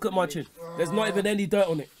 look at my chin. There's not even any dirt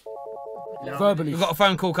on it. Verbally. We've got a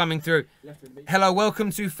phone call coming through. Hello, welcome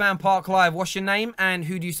to FanPark Live. What's your name and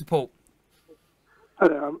who do you support?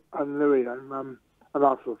 Hello, I'm Louis. I'm an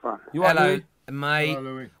Arsenal fan. Hello, mate. Hello,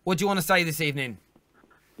 Louis. What do you want to say this evening?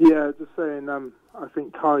 Yeah, just saying. I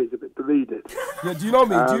think Ty's a bit deluded. Yeah, do you know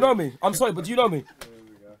me? Do you know me? I'm sorry, but do you know me?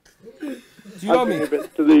 Do you know me?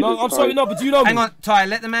 No, I'm sorry, no, but do you know me? Hang on, Ty.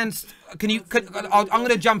 Let the man. I'm going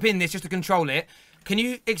to jump in this just to control it. Can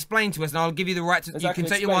you explain to us, and I'll give you the right to... You can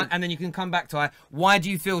say you want, and then you can come back, Ty. Why do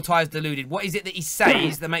you feel Ty's deluded? What is it that he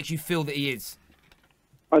says that makes you feel that he is?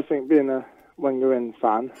 I think being a Wenger in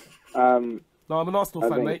fan... no, I'm an Arsenal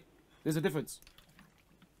fan, mate. There's a difference.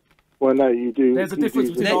 Well, no, you do. There's a difference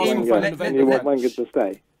between Arsenal fan and and you want Wenger to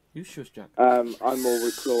stay. You shush, Jack. I'm more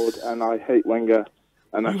with Claude, and I hate Wenger.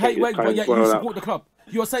 And you hate Wenger, but yet you support the club.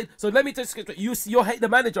 You're saying... So let me just... You hate the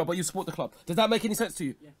manager, but you support the club. Does that make any sense to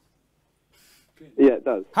you? Yeah, it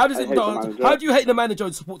does. How does it? How do you hate the manager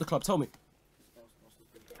and support the club? Tell me.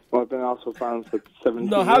 Well, I've been an Arsenal fan for 17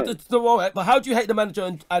 No, years. but how do you hate the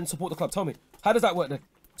manager and support the club? Tell me. How does that work then?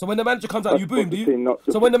 So when the manager comes out, you boo him, do you?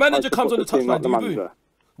 So when the manager comes on the touchline, do you boo him?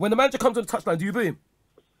 When the manager comes on the touchline, do you boo him?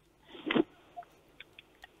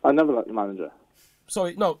 I never liked the manager.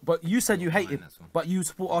 Sorry, no, but you said you hate him, but you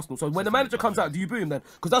support Arsenal. So when the manager comes out, do you boo him then?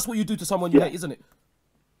 Because that's what you do to someone you hate, isn't it?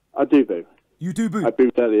 I do boo. You do boo. I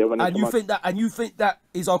booed earlier when. And you think that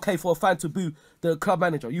is okay for a fan to boo the club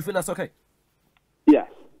manager? You think that's okay? Yes.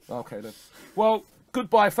 Okay then. Well,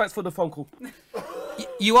 goodbye. Thanks for the phone call.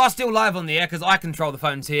 You are still live on the air because I control the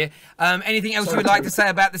phones here. Anything else you would like to say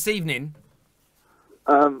about this evening?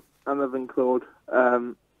 I'm loving Claude.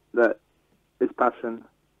 That is passion,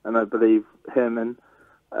 and I believe him and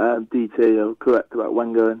DT are correct about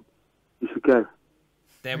Wenger, and you should go.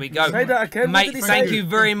 There we go. Say that again. Mate, thank you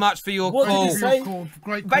very much for your What call. did he say?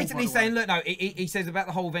 Great Basically saying, look, no, he says about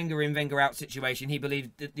the whole Wenger in, Wenger out situation, he believes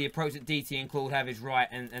that the approach that DT and Claude have is right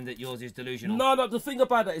and that yours is delusional. No, the thing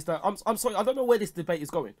about that is that, I'm sorry, I don't know where this debate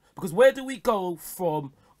is going. Because where do we go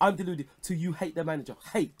from I'm deluded to you hate the manager?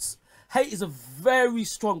 Hate. Hate is a very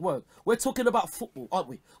strong word. We're talking about football, aren't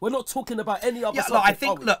we? We're not talking about any other subject, look, I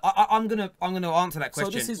think, look, I'm gonna answer that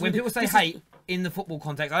question. So when people say hate in the football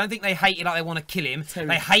context, I don't think they hate it like they want to kill him. Terry,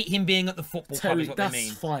 they hate him being at the football club is what they mean.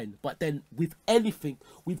 That's fine. But then with anything,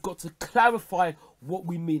 we've got to clarify what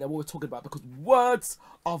we mean and what we're talking about, because words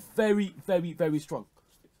are very, very, very strong.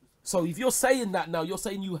 So if you're saying that now, you're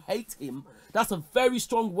saying you hate him, that's a very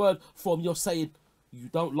strong word from you're saying you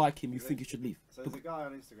don't like him, you think he should leave. So there's a guy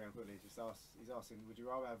on Instagram quickly he's asking, would you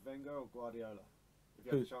rather have Wenger or Guardiola? If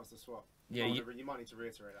you had the chance to swap. Yeah, you might need to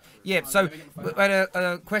reiterate that. Yeah, so we had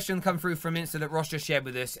a question come through from Insta that Ross just shared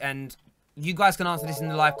with us, and you guys can answer this in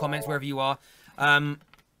the live comments wherever you are.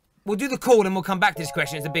 We'll do the call and we'll come back to this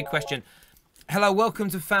question. It's a big question. Hello, welcome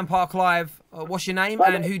to FanPark Live. What's your name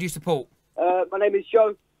and who do you support? My name is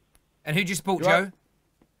Joe. And who do you support, Joe?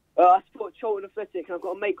 I support Charlton Athletic, and I've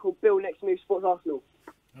got a mate called Bill next to me who supports Arsenal.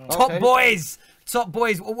 Top boys! Top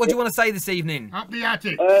boys. What do you want to say this evening? Up the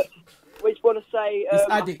attic. We just want to say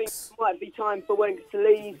I think it might be time for Wenger to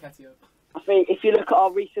leave. I think if you look at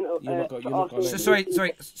our recent...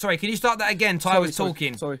 Sorry, can you start that again? Ty was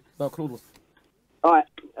talking. Sorry, no, Claude was. Alright,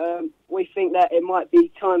 we think that it might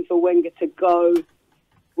be time for Wenger to go.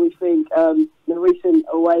 We think the recent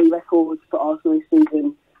away records for Arsenal this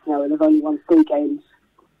season, they've only won 3 games.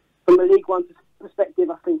 From a League One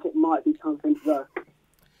perspective, I think it might be time for him to go.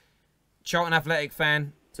 Charlton Athletic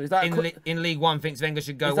fan. So is that in League One thinks Wenger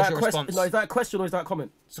should go. What's your response? No, is that a question or is that a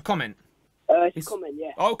comment? It's a comment. It's a comment,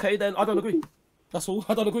 yeah. Okay, then I don't agree. That's all.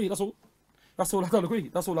 I don't agree. That's all. I don't agree.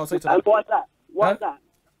 That's all I'll say to that. And why is that? Why is that?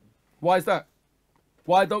 Why is that?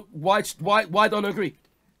 Why don't I agree?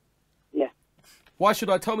 Yeah. Why should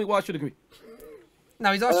I? Tell me why I should agree.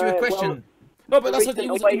 No, he's asked you a question. No, but that's was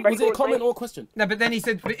it a comment or a question? No, but then he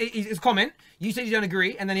said it's a comment. You said you don't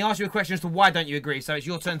agree, and then he asked you a question as to why don't you agree. So it's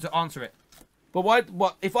your turn to answer it. But why?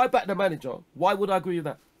 What if I back the manager? Why would I agree with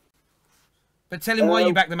that? But tell him why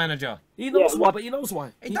you back the manager. He knows why, but he knows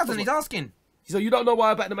why. He doesn't. He's asking. So you don't know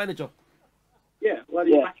why I back the manager? Yeah. Why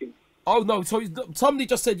do you back him? Oh no! So somebody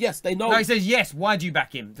just said yes. They know. No, he says yes. Why do you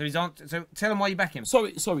back him? So so tell him why you back him.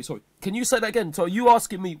 Sorry. Can you say that again? So you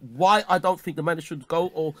asking me why I don't think the manager should go,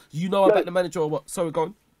 or I back the manager, or what? Sorry, go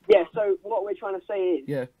on. Yeah. So what we're trying to say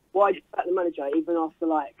is, why do you back the manager even after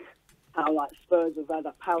how Spurs have had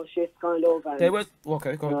a power shift kind of? And, they were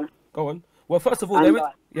okay. Go on. Well, first of all,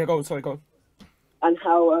 go on. Sorry, go on. And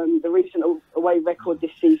how the recent away record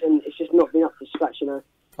this season is just not been up to scratch, you know.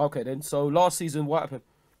 Okay, then. So last season, what happened?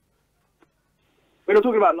 We're not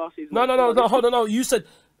talking about last season. No. Hold on. No, you said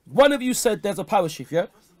one of you said there's a power shift, yeah?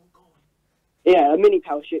 Yeah, a mini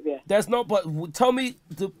power shift, yeah. There's not, but tell me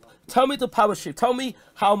the power shift. Tell me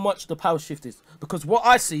how much the power shift is, because what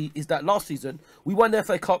I see is that last season we won the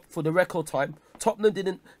FA Cup for the record time. Tottenham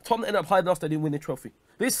ended up hiding us. They didn't win the trophy.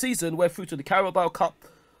 This season we're through to the Carabao Cup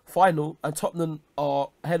final, and Tottenham are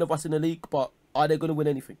ahead of us in the league. But are they going to win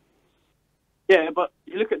anything? Yeah, but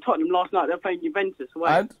you look at Tottenham last night. They're playing Juventus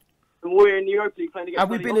away. And we're in the Europa League playing against. And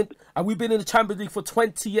we've been in the Champions League for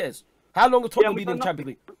 20 years. How long have Tottenham been in the Champions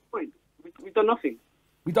League? We've done nothing.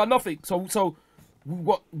 We've done nothing. So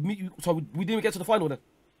what? So we didn't get to the final then.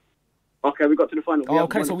 Okay, we got to the final.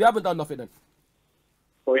 Okay, so we haven't done nothing then.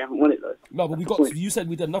 Well, we haven't won it though. No, but we got. You said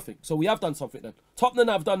we did nothing, so we have done something then. Tottenham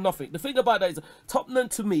have done nothing. The thing about that is, Tottenham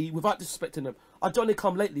to me, without disrespecting them, are Johnny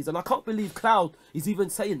come latelys, and I can't believe Claude is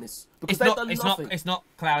even saying this because they've done nothing. It's not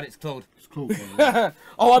Claude. It's Claude. It's Claude.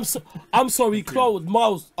 I'm sorry, Claude.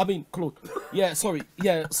 Miles. I mean Claude. Yeah, sorry.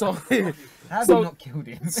 Yeah, sorry. Have you not killed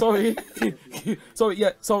him? Sorry. Sorry.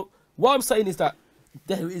 Yeah. So what I'm saying is that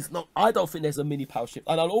there is not. I don't think there's a mini power shift,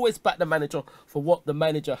 and I'll always back the manager for what the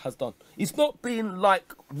manager has done. It's not been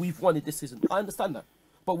like we've won it this season. I understand that,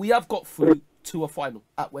 but we have got through to a final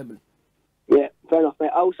at Wembley. Yeah, fair enough,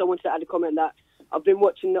 mate. I also wanted to add a comment that I've been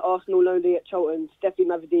watching the Arsenal lonely at Charlton, Steffi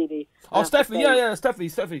Mavridini. Oh, Steffi, yeah,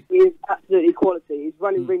 Steffi. He is absolutely quality. He's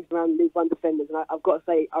running rings around League One defenders, and I've got to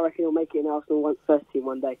say, I reckon he'll make it in Arsenal first team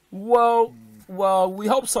one day. Well, we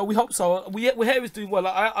hope so. We hear he's doing well.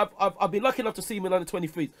 I've been lucky enough to see him in under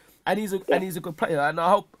 23s, and he's a good player, and I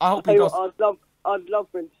hope he does. I'd love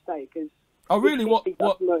for him to stay because. Oh really? What?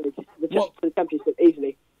 The championship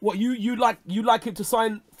easily. What you like him to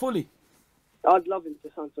sign fully? I'd love him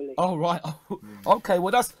to sign fully. Oh right. Okay.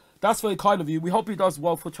 Well, that's very kind of you. We hope he does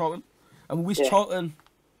well for Charlton, and we wish Charlton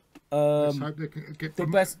let's hope they can get the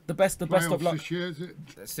best of luck. This year, is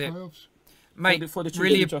it? That's it. Playoffs? Mate,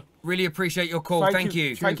 really appreciate your call. Thank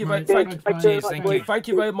you. Thank you very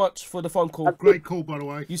much for the phone call. Great call, by the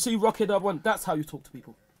way. You see, Rocket Up One. That's how you talk to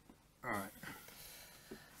people. All right.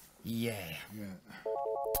 Yeah.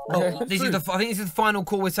 Well, I think this is the final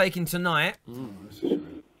call we're taking tonight.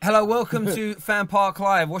 Hello, welcome to FanPark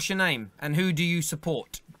Live. What's your name and who do you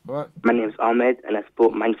support? Right. My name's Ahmed and I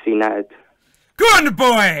support Manchester United. Good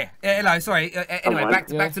boy. Hello. Sorry. Anyway,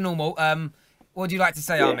 back to normal. What would you like to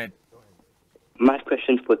say, Ahmed? My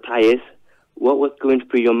question for Ty is, what was going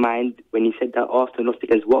through your mind when you said that Arsenal lost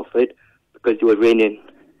against Watford because you were raining?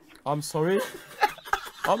 I'm sorry.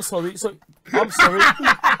 I'm sorry. What was going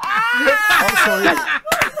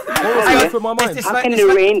through my mind? How can the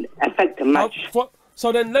rain affect the match? So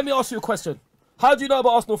then, let me ask you a question. How do you know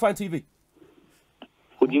about Arsenal Fan TV?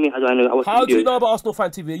 What do you mean? How do I know? How do you know about Arsenal Fan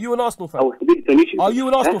TV? Are you an Arsenal fan? Are you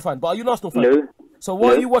an Arsenal fan? But are you an Arsenal fan? No. So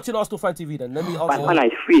why are you watching Arsenal Fan TV then? Let me ask you. My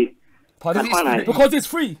it's free. Because it's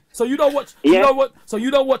free. So you don't watch. So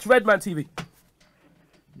you don't watch Redman TV.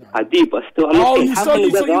 I do, but still.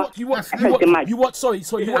 You watch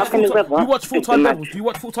Full Time Devils. Do you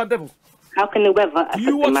watch Full Time Devils? How can the weather affect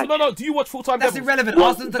the match? No. Do you watch Full Time Devils? That's irrelevant.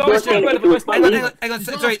 Ask the question.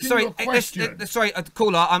 Hang on. Sorry,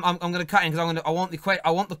 caller. I'm going to cut in because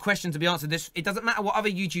I want the question to be answered. It doesn't matter what other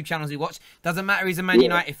YouTube channels he watched. Doesn't matter. He's a Man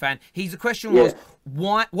United fan. The question was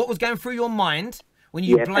what was going through your mind when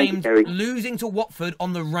you blamed losing to Watford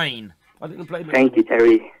on the rain? I didn't blame it. Thank you,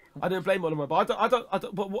 Terry. I didn't blame on him, but I don't.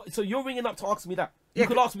 But what? So you're ringing up to ask me that? You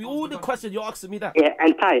could ask me all the questions. You're asking me that. Yeah,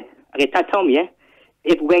 and Ty, tell me,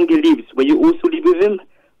 if Wenger leaves, will you also leave with him?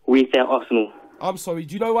 Or will you stay at Arsenal? I'm sorry.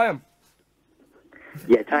 Do you know who I am?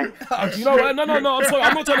 Yeah, Ty. Do you know? No. I'm sorry.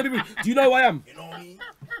 I'm not trying to be rude. Do you know who I am?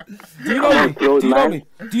 Do you know me?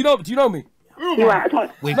 Do you know me? Do you know me?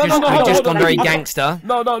 We've just gone very gangster.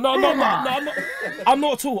 No, I'm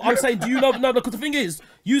not at all. I'm saying, do you know? No, because the thing is,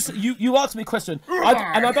 you asked me a question,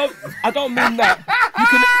 and I don't mean that.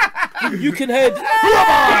 You can hear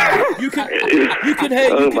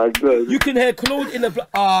Claude in the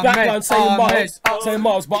background saying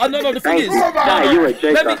Miles, but I know the thing is. You're a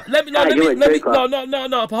joker. Let me. No.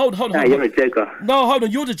 Hold on. You're a joker. No, hold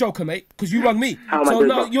on. You're the joker, mate, because you rang me. So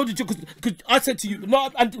no, you're the joker. Because I said to you, no,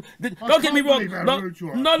 and don't get me wrong. No.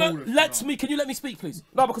 Can you let me speak, please?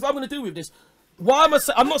 No, because I'm going to deal with this. Why am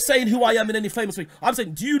I'm not saying who I am in any famous way. I'm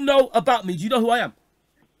saying, do you know about me? Do you know who I am?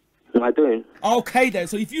 No, I don't. Okay then.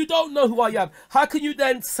 So if you don't know who I am, how can you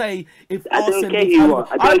then say if I don't care who you are?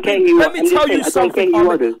 I don't care who you are. Let me tell you something,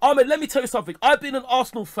 Ahmed. Let me tell you something. I've been an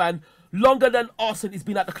Arsenal fan longer than Arsenal has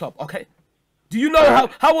been at the club. Okay. Do you know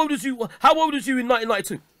how old was you? How old was you in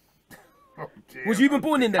 1992? Was you even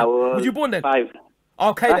born in there? Was you born then? 5.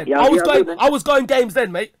 Okay then. Yeah, I was going games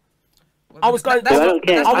then, mate. I was going. I don't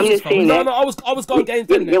care. I'm just saying that. No, I was going games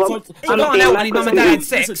then. He can't help when his mum and dad had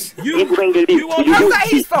sex. How's that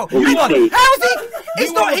his fault? How's he?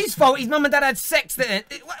 It's not his fault. His mum and dad had sex.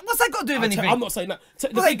 What's that got to do with anything? I'm not saying that.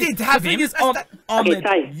 Well, they did have him. Ahmed,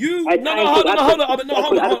 you. No, hold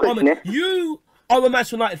on. You are a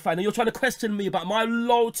Manchester United fan, and you're trying to question me about my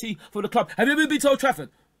loyalty for the club. Have you ever been to Old Trafford?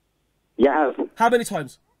 Yeah, I have. How many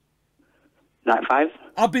times? Like 5.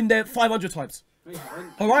 I've been there 500 times.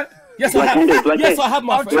 All right. Yes, I have. Yes, I have,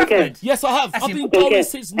 my friend. Yes, I have. I've been going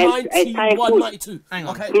since 91, 92. Hang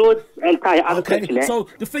on. Claude and Ty, I have a question. So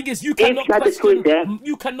the thing is, you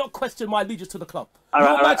cannot question my allegiance to the club.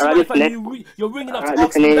 You're ringing up to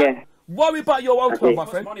ask me that. Worry about your own club, my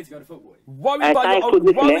friend. Worry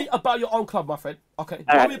about your own club, my friend. Okay.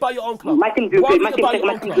 Worry about your own club. My team's doing good. My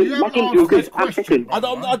team's doing good. I'm second. I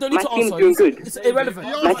don't need to answer. It's irrelevant.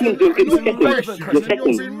 My team's doing good. You're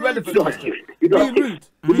second. Irrelevant question. Being rude.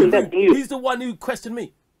 He's the one who questioned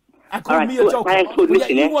me. And called me a joker.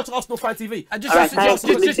 You watch Arsenal Fan TV.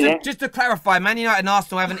 Just to clarify, Man United and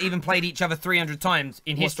Arsenal haven't even played each other 300 times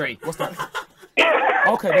in history. What's that?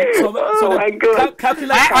 Okay, then. So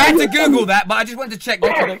calculate. I had to Google that, but I just wanted to check.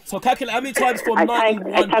 Okay, then. So calculate how many times from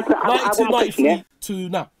 91, 92, 93 to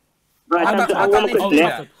now.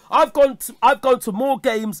 I've gone to more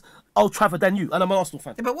games Old Trafford than you, and I'm an Arsenal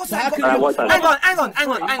fan. Yeah, but what's that? Hang on.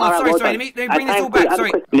 Sorry. Let me bring this all back.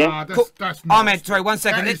 Sorry. Ahmed, sorry, 1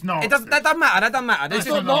 second. That doesn't matter. It's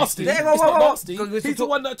not nasty. He's the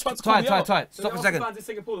one that tried to call me out. Stop a second. Fans in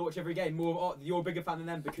Singapore that watch every game. You're a bigger fan than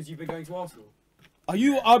them because you've been going to Arsenal. Are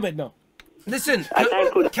you Ahmed now? Listen,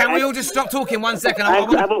 can we all just stop talking 1 second? I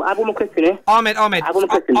have one more question, eh? Ahmed,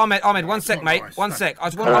 1 sec, mate. 1 sec. I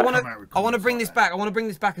want to bring this back. I want to bring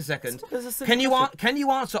this back a second. Can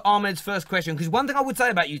you answer Ahmed's first question? Because one thing I would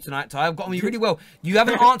say about you tonight, Ty, I've got on you really well. You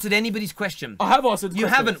haven't answered anybody's question. I have answered. You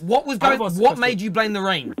haven't. What was going? What made you blame the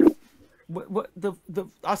rain?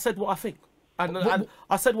 I said what I think. And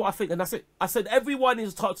I said what I think, and that's it. I said everyone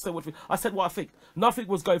is entitled to say what I think. I said what I think. Nothing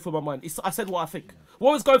was going through my mind. I said what I think.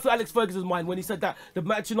 What was going through Alex Ferguson's mind when he said that the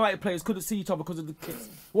Manchester United players couldn't see each other because of the kids?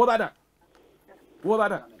 What about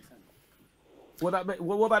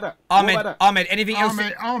that? Ahmed, anything else?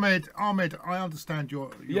 Ahmed, I understand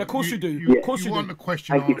your yeah, of course you do. You, of course you you want do. the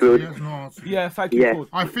question answered. He hasn't answered. Yeah, thank you. Yeah.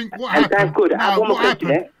 I think what happened. What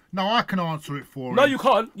happened? No, I can answer it for him. No, you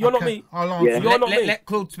can't. You're not me. I'll answer it. You're not me. Let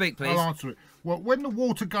Claude speak, please. I'll answer it. Well, when the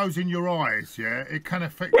water goes in your eyes, yeah, it can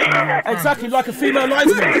affect you. Exactly, like a female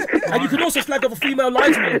linesman. And you can also slag off a female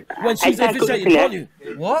linesman when she's officiating, can't you?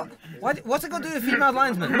 What? What's it got to do with female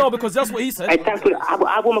linesman? No, because that's what he said. I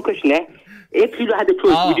have one more question, eh? If you had the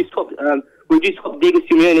choice, would you swap Diego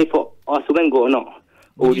Simeone for Arsene Wenger or not?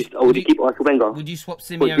 Or would you keep Arsene Wenger? Would you swap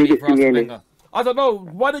Simeone for Arsene Wenger? I don't know.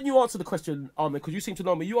 Why don't you answer the question, Ahmed? Because you seem to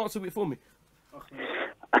know me. You answer it for me.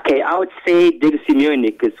 Okay, I would say Diego Simeone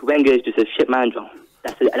because Wenger is just a shit manager.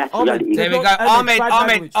 That's reality. There we go.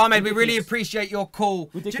 Ahmed, we really appreciate your call.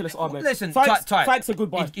 Ridiculous, Ahmed. Listen, thanks and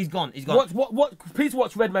goodbye. He's gone. What? Please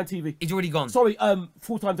watch Redman TV. He's already gone. Sorry,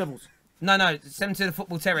 Full-Time Devils. No, send him to the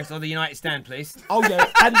Football Terrace or the United Stand, please. Oh yeah,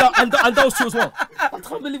 and those two as well. I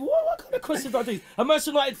can't believe what kind of questions are these? A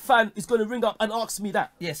Manchester United fan is going to ring up and ask me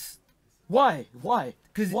that. Yes. Why?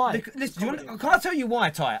 Listen, can I tell you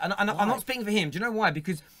why, Ty? And I'm not speaking for him. Do you know why?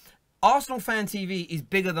 Because Arsenal Fan TV is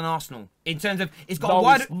bigger than Arsenal in terms of it's got a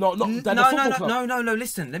wider. No.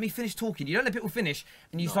 Listen, let me finish talking. You don't let people finish,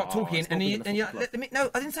 and you start talking, and you let me. No,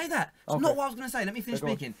 I didn't say that. It's not what I was going to say. Let me finish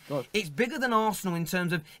speaking. It's bigger than Arsenal in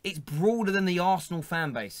terms of it's broader than the Arsenal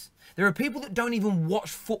fan base. There are people that don't even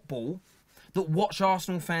watch football that watch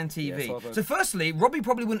Arsenal Fan TV. So firstly, Robbie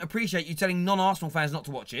probably wouldn't appreciate you telling non-Arsenal fans not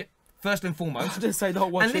to watch it. first and foremost. I didn't say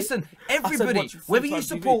don't watch and it. listen, I said everybody, watch whether you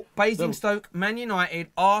full-time support TV. Basingstoke, Man United,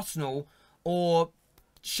 Arsenal, or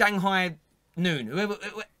Shanghai Noon, whoever,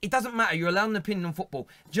 it doesn't matter. You're allowed an opinion on football.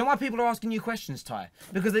 Do you know why people are asking you questions, Ty?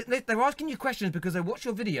 Because they're asking you questions because they watch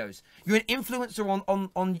your videos. You're an influencer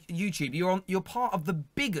on YouTube. You're part of the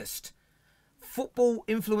biggest football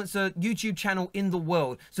influencer YouTube channel in the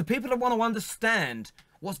world. So people want to understand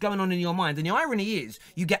what's going on in your mind. And the irony is,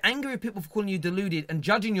 you get angry with people for calling you deluded and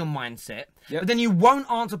judging your mindset, but then you won't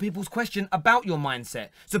answer people's question about your mindset.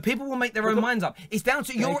 So people will make their own minds up. It's down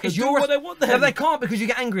to your... It's your what they want then. No, they can't because you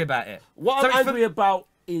get angry about it. What So I'm it's angry about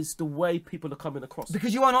is the way people are coming across.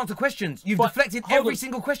 Because you won't answer questions. You've deflected every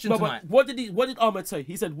single question tonight. What did Ahmed say?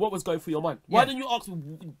 He said, what was going through your mind? Why didn't you ask,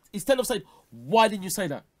 instead of saying, why didn't you say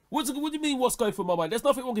that? What do you mean what's going through my mind? There's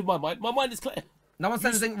nothing wrong with my mind. My mind is clear. No one's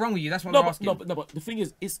saying anything wrong with you. That's what I'm asking. No, but the thing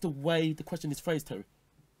is, it's the way the question is phrased, Terry.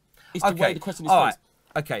 It's the way the question is phrased.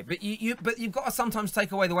 Okay, but you've got to sometimes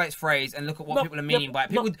take away the way it's phrased and look at what people are meaning by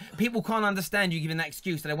it. People can't understand you giving that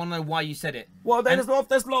excuse, so they want to know why you said it. Well, there's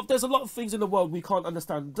a lot of things in the world we can't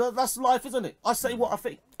understand. That's life, isn't it? I say what I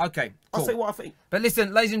think. Okay, cool. I say what I think. But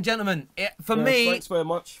listen, ladies and gentlemen, for me... Thanks very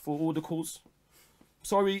much for all the calls.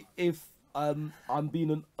 Sorry if I'm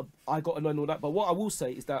being... I got annoyed and all that, but what I will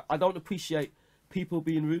say is that I don't appreciate people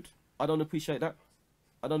being rude. I don't appreciate that.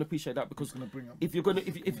 I don't appreciate that because if you're gonna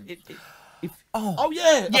listen,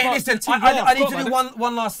 I need to do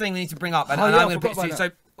one last thing. I need to bring up, and I'm going to put it to you.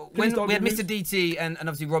 So when we had Mr. DT and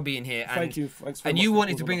obviously Robbie in here, and thank you. Thanks and you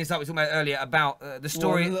wanted to bring this up. We talked about it earlier about the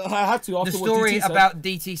story. Well, I had to. After the story what DT about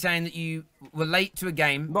DT saying that you were late to a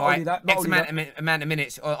game by X amount of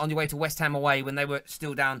minutes on your way to West Ham away when they were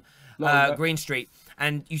still down Green Street,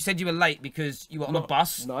 and you said you were late because you were on a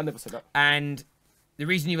bus. No, I never said that. And the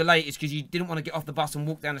reason you were late is because you didn't want to get off the bus and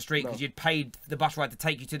walk down the street because you'd paid the bus ride to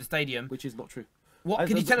take you to the stadium. Which is not true.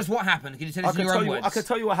 Can you tell us what happened? Can you tell us in your own words? I can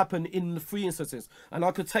tell you what happened in the 3 instances. And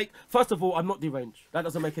I could take... First of all, I'm not deranged. That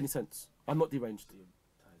doesn't make any sense. I'm not deranged.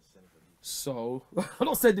 So, I'm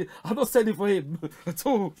not saying it for him at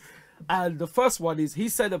all. And the first one is, he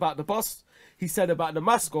said about the bus, he said about the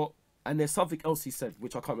mascot, and there's something else he said,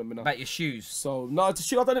 which I can't remember now. About your shoes. So, no, the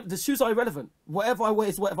shoes are irrelevant. Whatever I wear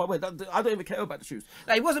is whatever I wear. I don't even care about the shoes.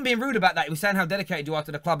 No, he wasn't being rude about that. He was saying how dedicated you are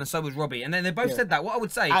to the club, and so was Robbie. And then they both said that. What I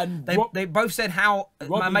would say, they both said how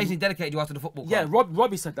amazingly dedicated you are to the football club. Yeah,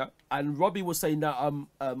 Robbie said that. And Robbie was saying that I'm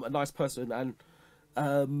a nice person, and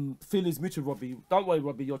feelings mutual, Robbie. Don't worry,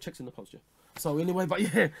 Robbie, your check's in the post, yeah. So anyway, but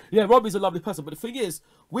yeah, Robbie's a lovely person. But the thing is,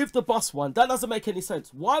 with the bus one, that doesn't make any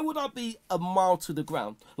sense. Why would I be a mile to the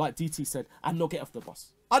ground, like DT said, and not get off the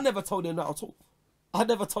bus? I never told him that at all.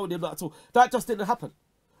 That just didn't happen.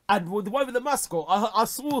 And with the one with the mascot, I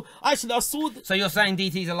saw. So you're saying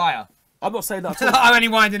DT's a liar? I'm not saying that at all. I'm only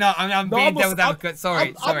winding up. I'm being devil's advocate.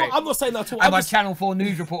 Sorry. I'm not saying that at all. I'm a Channel 4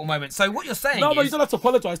 news report moment. So what you're saying is... No, you don't have to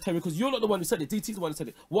apologise, Terry, because you're not the one who said it. DT's the one who said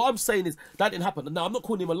it. What I'm saying is that didn't happen. Now, I'm not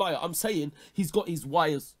calling him a liar. I'm saying he's got his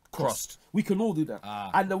wires crossed. We can all do that.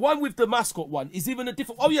 And the one with the mascot one is even a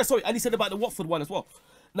different... Oh, yeah, sorry. And he said about the Watford one as well.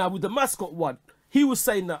 Now, with the mascot one, he was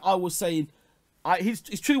saying that I was saying...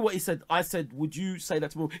 It's true what he said. I said, would you say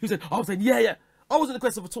that to me? He said, I was saying, yeah. I wasn't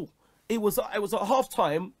aggressive at all. It was at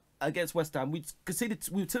half-time against West Ham. We were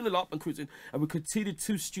 2-0 up and cruising, and we conceded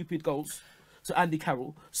 2 stupid goals to Andy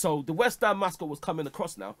Carroll. So the West Ham mascot was coming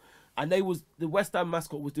across now, and the West Ham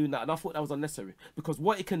mascot was doing that, and I thought that was unnecessary because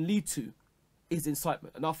what it can lead to is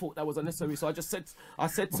incitement, and I thought that was unnecessary. So I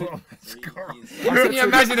said to can you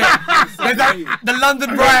imagine it? The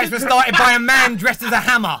London riots were started by a man dressed as a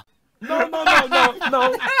hammer. No. Incitement.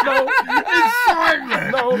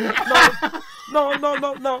 No. I'm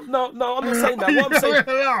not saying that. What I'm saying,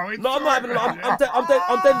 no, I'm not having.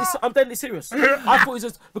 I'm deadly serious. I thought it's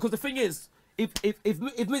just because the thing is, if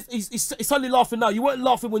he's suddenly laughing now. You weren't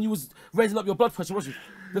laughing when you was raising up your blood pressure, was you?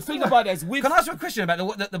 The thing about it is, can I ask you a question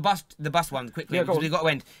about the bus one quickly? Yeah, because we got to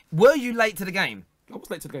end. Were you late to the game? I was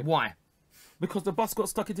late to the game. Why? Because the bus got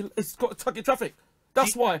stuck in traffic.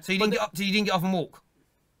 That's why. So you didn't get up. So you didn't get off and walk.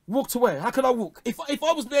 Walk to where? How can I walk? If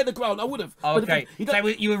I was near the ground, I would have. Oh, okay. So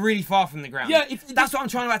you were really far from the ground. Yeah, that's what I'm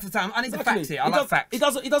trying to ascertain. I need the facts here. I like facts. It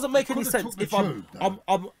doesn't make any sense if I'm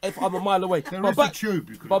a mile away. But back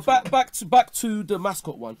to the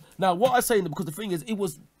mascot one. Now, what I'm saying, because the thing is,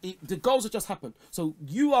 the goals have just happened. So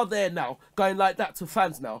you are there now, going like that to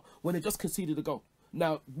fans now when they just conceded a goal.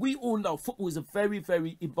 Now, we all know football is a very,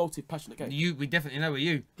 very emotive, passionate game. We definitely know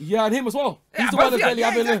you. Yeah, and him as well. He's the one that's barely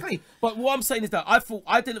having exactly. But what I'm saying is that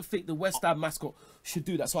I didn't think the West Ham mascot should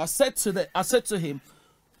do that. So I said to him,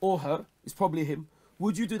 or her, it's probably him,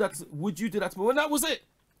 would you do that to me? And that was it.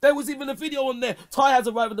 There was even a video on there. Ty has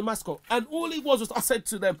arrived with the mascot, and all it was I said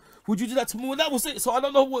to them, "Would you do that to me?" Well, that was it. So I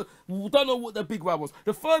don't know what the big row was.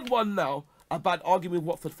 The third one now about arguing with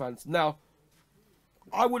Watford fans. Now,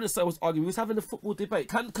 I wouldn't say I was arguing. We was having a football debate.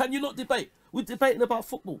 Can you not debate? We're debating about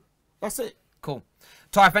football. That's it. Cool.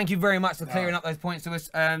 Ty, thank you very much for clearing up those points to us,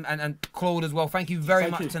 and Claude as well. Thank you very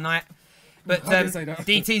much tonight. But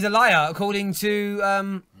DT's a liar, according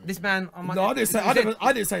to this man. No, I didn't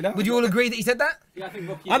say that. Would you all agree that he said that? Yeah, I think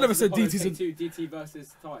Rocky I never said DT's DT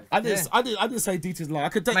versus Ty. I didn't say DT's a liar. I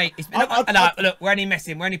could take. Mate, look, we're only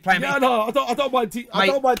messing. We're only playing. Yeah, no, I don't mind. I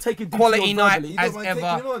don't mind taking DT quality on night verbally. as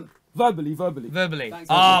ever. Verbally.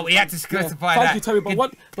 Oh, we had to specify that. Thank you, Terry.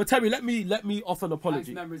 But Terry, let me offer an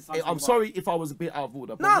apology. I'm sorry if I was a bit out of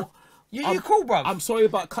order. No, you're cool, bro. I'm sorry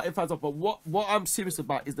about cutting fans off, but what I'm serious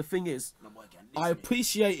about is the thing is, I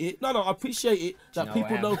appreciate it. No, I appreciate it that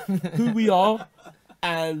people know who we are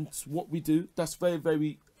and what we do. That's very,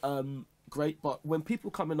 very great. But when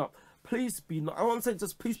people coming up, please be. I want to say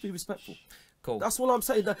just please be respectful. Cool. That's all I'm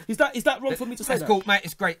saying. Is that wrong for me to say? That's cool, mate.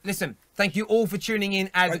 It's great. Listen, thank you all for tuning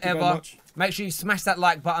in as ever. Make sure you smash that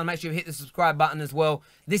like button. Make sure you hit the subscribe button as well.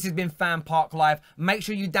 This has been FanPark Live. Make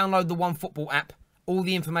sure you download the OneFootball app. All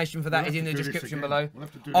the information for that is in the description below.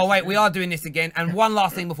 Oh wait, we are doing this again. And one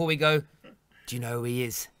last thing before we go. Do you know who he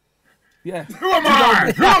is? Yeah. Who am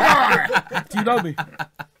I? Who am I? Do you know me?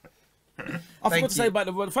 I forgot to say about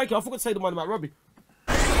the one. Thank you. I forgot to say the one about Robbie.